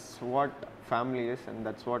that's what family is and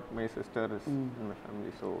that's what my sister is in my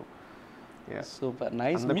family. So super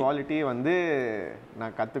nice. அந்த குவாலிட்டி வந்து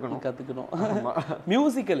நான் கற்றுக்கணும்.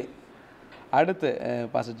 மியூசிக்கலி அடுத்து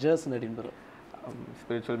பாஸ்டர் ஜேசன் அப்படின்னு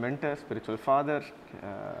ஸ்பிரிச்சுவல் மென்டர், ஸ்பிரிச்சுவல் ஃபாதர்,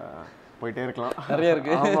 போயிட்டே இருக்கலாம், நிறைய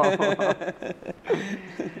இருக்கு.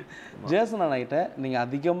 ஜேசன் அண்ணாகிட்ட நீங்கள்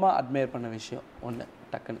அதிகமாக அட்மையர் பண்ண விஷயம் ஒன்று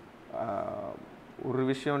டக்குன்னு? ஒரு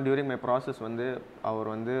விஷயம் டியூரிங் மை ப்ராசஸ் வந்து அவர்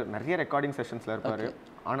வந்து நிறைய ரெக்கார்டிங் செஷன்ஸில் இருப்பார்.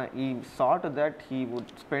 ஆனால் ஈ chat that he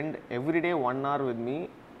would spend everyday 1 hour with me.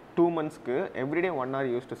 2 monthsக்கு everyday 1 hour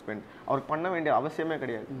use to spend. அவர் பண்ண வேண்டிய அவசியமே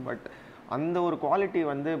கிடையாது. பட் அந்த ஒரு குவாலிட்டி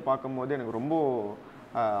வந்து பார்க்கும்போது எனக்கு ரொம்ப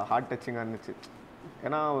ஹார்ட் டச்சிங்காக இருந்துச்சு.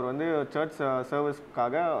 ஏன்னா அவர் வந்து சர்ச்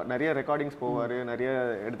சர்வீஸ்க்காக நிறைய ரெக்கார்டிங்ஸ் போவார், நிறைய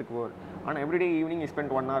இடத்துக்கு போவார். ஆனால் everyday evening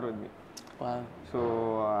spend 1 hour with me. So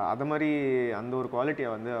அது மாதிரி அந்த ஒரு குவாலிட்டியை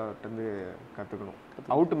வந்து அவர்கிட்ட வந்து கற்றுக்கணும்.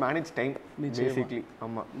 How to manage time basically.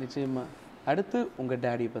 ஆமாம், நிச்சயமாக. அடுத்து உங்கள்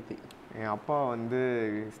டேடி பற்றி? என் அப்பா வந்து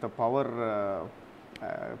இஸ் த பவர்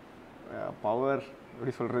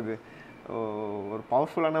எப்படி சொல்கிறது, ஒரு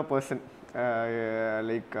பவர்ஃபுல்லான பர்சன்.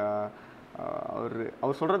 லைக்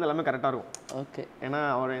அவர் சொல்கிறது எல்லாமே கரெக்டாக இருக்கும். ஓகே. ஏன்னா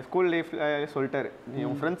அவர் ஸ்கூல் லைஃப்ல சொல்லிட்டாரு, நீ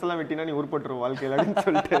உன் ஃப்ரெண்ட்ஸ் எல்லாம் விட்டினா நீ உருப்பட்டுரும் வாழ்க்கையில் அப்படின்னு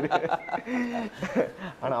சொல்லிட்டாரு.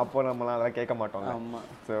 ஆனால் அப்போ நம்மளாம் அதெல்லாம் கேட்க மாட்டோம். ஆமாம்.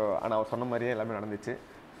 ஸோ ஆனால் அவர் சொன்ன மாதிரியே எல்லாமே நடந்துச்சு.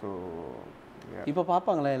 ஸோ இப்போ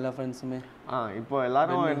பார்ப்பாங்களா எல்லா ஃப்ரெண்ட்ஸுமே? இப்போ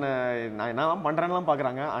எல்லாரும் நான் என்னலாம் பண்ணுறேன்லாம்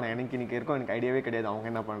பார்க்குறாங்க. ஆனால் எனக்கு எனக்கு ஐடியாவே கிடையாது அவங்க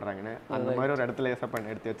என்ன பண்ணுறாங்கன்னு. அந்த மாதிரி ஒரு இடத்துல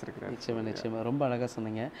எடுத்து வச்சிருக்கிறேன். நிச்சயமாக ரொம்ப அழகாக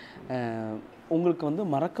சொன்னீங்க. உங்களுக்கு வந்து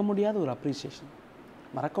மறக்க முடியாத ஒரு அப்ரிசியேஷன்,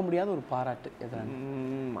 மறக்க முடியாத ஒரு பாராட்டு எதாவது?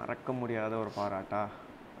 மறக்க முடியாத ஒரு பாராட்டா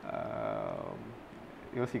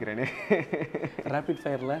யோசிக்கிறேனே. ரேபிட்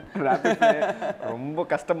ஃபயரில் ரொம்ப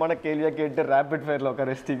கஷ்டமான கேள்வியாக கேட்டு ரேபிட் ஃபயரில்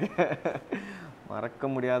உட்கார வச்சிட்டீங்க. மறக்க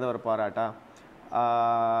முடியாத ஒரு பாராட்டா,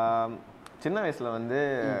 சின்ன வயசில் வந்து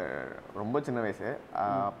ரொம்ப சின்ன வயசு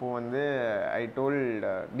அப்போது வந்து ஐ டோல்ட்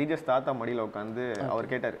டிஜஸ் தாத்தா மடியில் உட்காந்து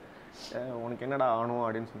அவர் கேட்டார், உனக்கு என்னடா ஆகணும்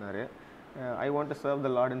அப்படின்னு சொன்னார். I want to serve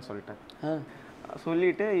the லார்டுன்னு சொல்லிட்டேன்.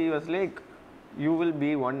 சொல்லிட்டு he was like you will be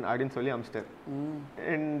one அப்படின்னு சொல்லி அமிச்சிட்டார்.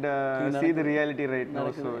 and see the reality right now.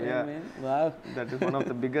 So yeah, wow, that is one of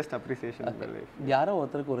the biggest appreciation in my life. யாரோ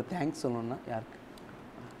ஒருத்தருக்கு ஒரு thanks சொல்லணும்னா யாருக்கு?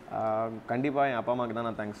 கண்டிப்பாக என் அப்பா அம்மாவுக்கு தான்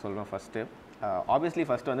நான் தேங்க்ஸ் சொல்வேன் ஃபஸ்ட்டு. ஆப்வியஸ்லி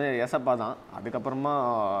ஃபஸ்ட்டு வந்து ஏசப்பா தான். அதுக்கப்புறமா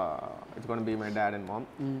it's gonna be my dad and mom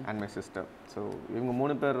and my sister. So இவங்க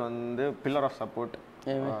 3 பேர் வந்து பில்லர் ஆஃப் சப்போர்ட்.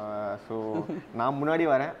 ஸோ நான் முன்னாடி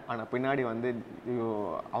வரேன், ஆனால் பின்னாடி வந்து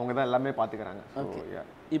அவங்க தான் எல்லாமே பார்த்துக்கிறாங்க. ஸோ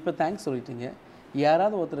இப்போ தேங்க்ஸ் சொல்லிட்டீங்க,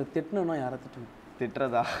 யாராவது ஒருத்தர் திட்டணும்னா யாரை திட்டணும்?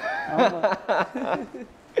 திட்டுறதா?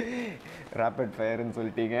 ரேபிட் ஃபயர்னு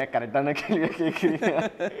சொல்லிட்டீங்க, கரெக்டான கேள்வியை கேட்குறீங்க.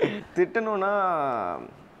 திட்டணும்னா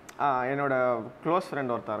என்னோட க்ளோஸ்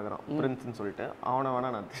ஃப்ரெண்ட் ஒருத்தர் இருக்கிறான், பிரின்ஸ்ன்னு சொல்லிட்டு, அவனை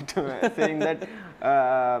வேணால் நான் திட்டுவேன். Saying that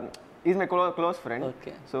is my close friend.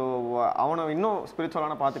 So அவனை இன்னும்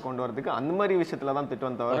ஸ்பிரிச்சுவலான பார்த்து கொண்டு வரதுக்கு அந்த மாதிரி விஷயத்தில் தான்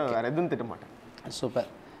திட்டுவேன், தவிர வேறு எதுவும் திட்ட மாட்டேன். சூப்பர்.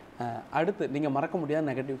 அடுத்து நீங்கள் மறக்க முடியாத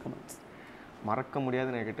நெகட்டிவ் கமெண்ட்ஸ்? மறக்க முடியாத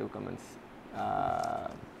நெகட்டிவ் கமெண்ட்ஸ்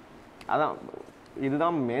அதான்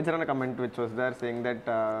இதுதான் மேஜரான comment which was they're saying that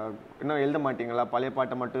இன்னும் எழுத மாட்டீங்களா, பழைய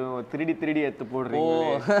பாட்டை மட்டும் திருடி எடுத்து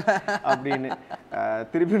போடுறீங்க அப்படின்னு.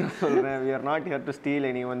 திருப்பி நான் சொல்கிறேன், we are not here to steal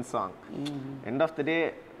anyone's song. End of the day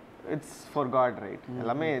it's for God, right?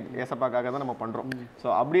 எல்லாமே ஏசப்பாக்காக தான் நம்ம பண்ணுறோம். ஸோ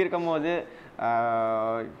அப்படி இருக்கும் போது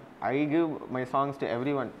I give my songs to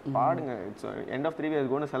everyone. பாடுங்க, it's end of the day we are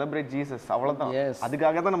going to celebrate Jesus. அவ்வளோதான்,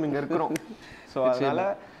 அதுக்காக தான் நம்ம இங்கே இருக்கிறோம். ஸோ அதனால்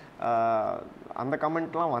அந்த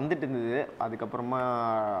கமெண்ட்லாம் வந்துட்டு இருந்தது. அதுக்கப்புறமா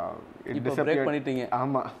பிரேக் பண்ணிட்டீங்க?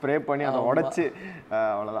 ஆமாம், ப்ரே பண்ணி அதை உடச்சி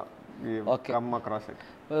அவ்வளோதான். Come across it.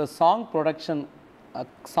 Song production,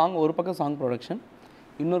 song ஒரு பக்கம் சாங் ப்ரொடக்ஷன்,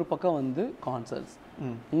 இன்னொரு பக்கம் வந்து கான்சர்ட்ஸ்,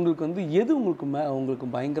 உங்களுக்கு வந்து எது உங்களுக்கு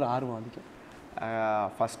பயங்கர ஆர்வம் அதிகம்?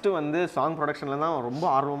 ஃபஸ்ட்டு வந்து சாங் ப்ரொடக்ஷனில் தான் ரொம்ப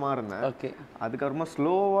ஆர்வமாக இருந்தேன். ஓகே. அதுக்கப்புறமா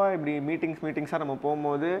ஸ்லோவாக இப்படி மீட்டிங்ஸாக நம்ம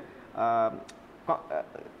போகும்போது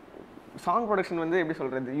சாங் ப்ரொடக்ஷன் வந்து எப்படி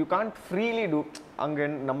சொல்கிறது, யூ கான்ட் ஃப்ரீலி டூ. அங்கே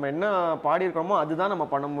நம்ம என்ன பாடியிருக்கோமோ அதுதான் நம்ம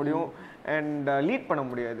பண்ண முடியும் அண்ட் லீட் பண்ண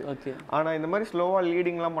முடியாது. ஓகே. ஆனால் இந்த மாதிரி ஸ்லோவாக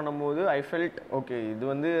லீடிங்லாம் பண்ணும்போது ஐ ஃபெல்ட் ஓகே, இது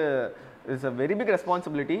வந்து it's a very big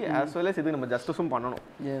responsibility as well as இது நம்ம ஜஸ்டிஸும் பண்ணணும்.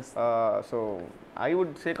 So I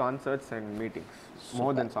would say concerts and meetings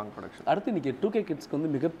more then song production. அடுத்து இன்றைக்கி 2K கிட்ஸ்க்கு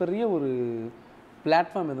வந்து மிகப்பெரிய ஒரு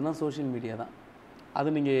பிளாட்ஃபார்ம் எதுனா சோஷியல் மீடியா தான். அது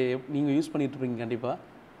நீங்கள் யூஸ் பண்ணிட்டு இருப்பீங்க கண்டிப்பாக.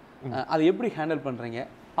 அதை எப்படி ஹேண்டில் பண்ணுறீங்க,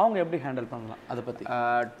 அவங்க எப்படி ஹேண்டில் பண்ணலாம் அதை பற்றி?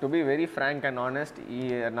 To be very frank and honest,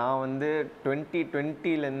 நான் வந்து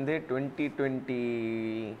 2020லேருந்து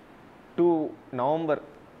 2022 நவம்பர்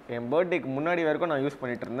என் பர்த்டேக்கு முன்னாடி வரைக்கும் நான் யூஸ்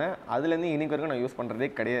பண்ணிட்டு இருந்தேன். அதுலேருந்து இன்னைக்கு வரைக்கும் நான் யூஸ் பண்ணுறதே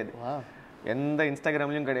கிடையாது. எந்த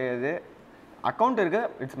இன்ஸ்டாகிராம்லேயும் கிடையாது. அக்கௌண்ட் இருக்குது,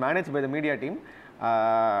 it's manage by the media team.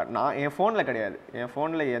 நான் என் ஃபோனில் கிடையாது. என்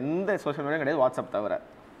ஃபோனில் எந்த சோஷியல் மீடியா கிடையாது, வாட்ஸ்அப் தவிர.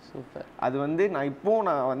 சூப்பர். அது வந்து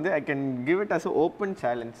நான் வந்து I can give it as open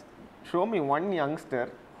challenge. Show me one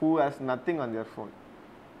youngster who has nothing on their phone.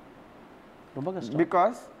 ரொம்ப கஷ்டம்.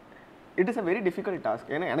 Because it is a very difficult task.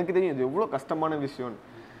 ஏன்னா எனக்கு தெரியும் இது எவ்வளோ கஷ்டமான விஷயம்.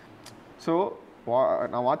 ஸோ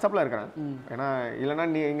நான் வாட்ஸ்அப்பில் இருக்கிறேன். ஏன்னா இல்லைன்னா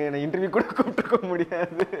நீ என்னை இன்டர்வியூ கூட கூப்பிட்டுக்க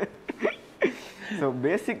முடியாது. ஸோ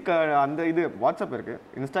பேசிக் அந்த இது வாட்ஸ்அப் இருக்குது.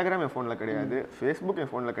 இன்ஸ்டாகிராம் என் ஃபோனில் கிடையாது, ஃபேஸ்புக்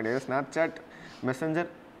என் ஃபோனில் கிடையாது, ஸ்னாப்சாட், மெசஞ்சர்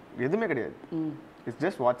எதுவுமே கிடையாது. It's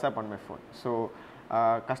just WhatsApp on my phone. So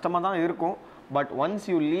கஷ்டமாக தான் இருக்கும். பட் ஒன்ஸ்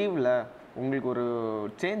யூ லீவில் உங்களுக்கு ஒரு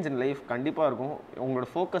சேஞ்ச் இன் லைஃப் கண்டிப்பாக இருக்கும். உங்களோட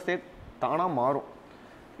ஃபோக்கஸே தானாக மாறும்.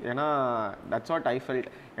 ஏன்னா தட்ஸ் வாட் ஐ ஃபெல்ட்.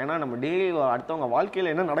 ஏன்னா நம்ம டெய்லி அடுத்தவங்க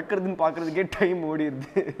வாழ்க்கையில் என்ன நடக்கிறதுன்னு பார்க்குறதுக்கே டைம்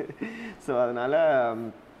ஓடிடுது. ஸோ அதனால்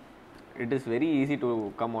it is very easy to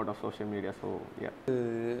come out of social media. So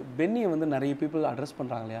பென்னியை வந்து நிறைய பீப்புள் அட்ரஸ்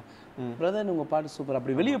பண்ணுறாங்க இல்லையா, பிரதர் உங்கள் பாட்டு சூப்பர்,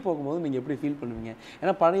 அப்படி வெளியே போகும்போது நீங்கள் எப்படி ஃபீல் பண்ணுவீங்க?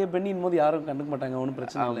 ஏன்னா பழைய பென்னின் போது யாரும் கண்டுக்க மாட்டாங்க, ஒன்றும்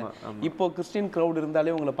பிரச்சனை இல்லை. இப்போ கிறிஸ்டின் க்ரௌட்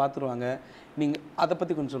இருந்தாலே உங்களை பார்த்துருவாங்க. நீங்கள் அதை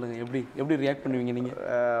பற்றி கொஞ்சம் சொல்லுங்கள், எப்படி ரியாக்ட் பண்ணுவீங்க நீங்கள்?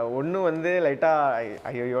 ஒன்று வந்து லைட்டாக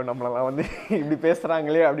ஐயோ நம்மளெல்லாம் வந்து இப்படி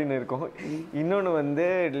பேசுகிறாங்களே அப்படின்னு இருக்கும். இன்னொன்று வந்து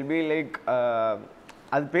இட் வில் பி லைக்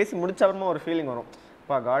அது பேசி முடிச்ச அப்புறமா ஒரு ஃபீலிங் வரும்,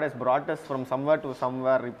 God has brought us from somewhere to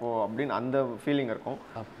somewhere இப்போ அப்படின்னு அந்த ஃபீலிங் இருக்கும்.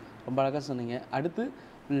 ரொம்ப அழகாக சொன்னீங்க. அடுத்து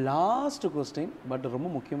லாஸ்ட் கொஸ்டின், பட் ரொம்ப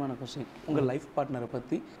முக்கியமான கொஸ்டின், உங்கள் லைஃப் பார்ட்னரை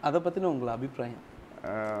பற்றி, அதை பற்றின உங்கள் அபிப்பிராயம்?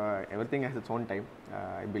 Everything has its own time.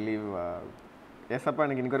 I believe ஏசப்பா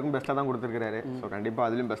எனக்கு இன்னைக்கு வரைக்கும் பெஸ்ட்டாக தான் கொடுத்துருக்காரு. ஸோ கண்டிப்பாக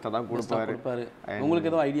அதுலேயும் பெஸ்ட்டாக தான் கொடுப்பாரு. உங்களுக்கு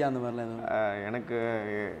எதுவும் ஐடியா அந்த மாதிரிலாம் எதுவும்?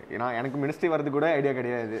 எனக்கு மினிஸ்ட்ரி வரது கூட ஐடியா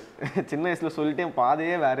கிடையாது. சின்ன வயசில் சொல்லிட்டு என்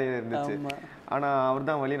பாதையே வேறே இருந்துச்சு. ஆனால் அவர்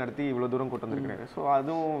தான் வழி நடத்தி இவ்வளோ தூரம் கூட்டு வந்திருக்கிறாரு. ஸோ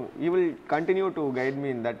அதுவும் he will continue to guide me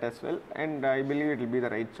in that as well, and I believe it will be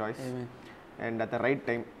the right choice and at the right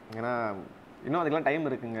time. ஏன்னா இன்னும் அதுக்கெல்லாம் டைம்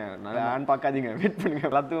இருக்குங்க, நல்லா ஆன் பார்க்காதீங்க, வெயிட் பண்ணுங்க.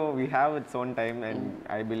 எல்லாத்தையும் we have its own time and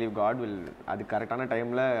I believe God will அது கரெக்டான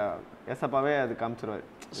டைமில் ஏசப்பாவே அது காமிச்சிருவார்.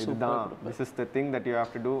 இதுதான், this is the thing that you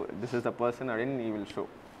have to do, this is the person அப்படின்னு he will show.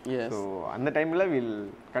 ஸோ அந்த டைமில் வில்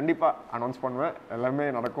கண்டிப்பாக அனௌன்ஸ் பண்ணுவேன், எல்லாமே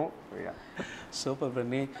நடக்கும். Super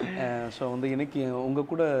Penney. ஸோ வந்து இன்னைக்கு உங்கள்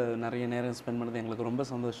கூட நிறைய நேரம் ஸ்பெண்ட் பண்ணது எங்களுக்கு ரொம்ப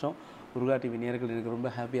சந்தோஷம். ருகா டிவி நேயர்கள் எனக்கு ரொம்ப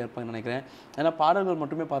ஹாப்பியாக இருப்பாங்கன்னு நினைக்கிறேன். ஏன்னா பாடல்கள்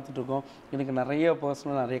மட்டுமே பார்த்துட்ருக்கோம், எனக்கு நிறைய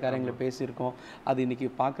பர்சனலாக நிறைய காரியங்களை பேசியிருக்கோம். அது இன்றைக்கி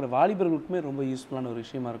பார்க்குற வாலிபர்களுக்குமே ரொம்ப யூஸ்ஃபுல்லான ஒரு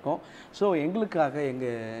விஷயமா இருக்கும். ஸோ எங்களுக்காக,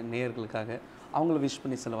 எங்கள் நேயர்களுக்காக அவங்கள விஷ்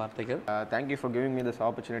பண்ணி சில வார்த்தைகள். Thank you for giving me this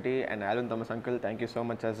opportunity and alwinethomas uncle, thank you so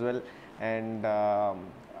much as well. And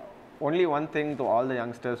only one thing to all the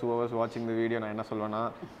youngsters who was watching the video, நான் என்ன சொல்வேன்னா,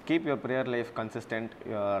 keep your prayer life consistent,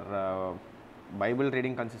 your Bible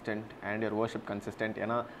reading consistent and your worship consistent.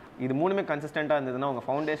 ஏன்னா இது மூணுமே கன்சிஸ்டண்ட்டாக இருந்ததுன்னா உங்கள்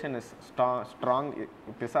foundation is strong.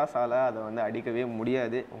 பிசாசால் அதை வந்து அடிக்கவே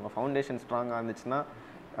முடியாது. உங்கள் ஃபவுண்டேஷன் ஸ்ட்ராங்காக இருந்துச்சுன்னா,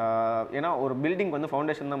 ஏன்னா ஒரு பில்டிங் வந்து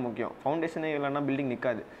ஃபவுண்டேஷன் தான் முக்கியம். ஃபவுண்டேஷனே இல்லைன்னா பில்டிங்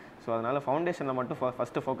நிற்காது. ஸோ அதனால் ஃபவுண்டேஷனில் மட்டும்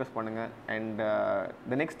ஃபஸ்ட்டு ஃபோக்கஸ் பண்ணுங்கள். And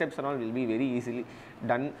the next steps and all will be very easily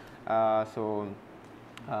ton. So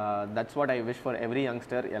that's what I wish for every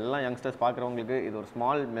youngster. எல்லா யங்ஸ்டர்ஸ் பார்க்குறவங்களுக்கு இது ஒரு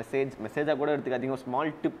ஸ்மால் மெசேஜாக கூட எடுத்துக்காதீங்க, ஒரு ஸ்மால்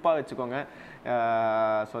டிப்பாக வச்சுக்கோங்க.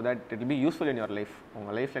 So that it will be useful in your life.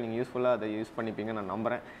 உங்கள் லைஃப்பில் நீங்கள் யூஸ்ஃபுல்லாக அதை யூஸ் பண்ணிப்பீங்க நான்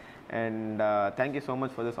நம்புகிறேன். And thank you so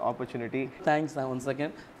much for this opportunity. Thanks one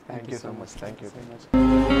second. Thank you so much. Thank you so much.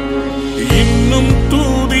 இன்னும்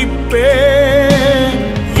துதிப்பே,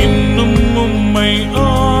 இன்னும் உம்மை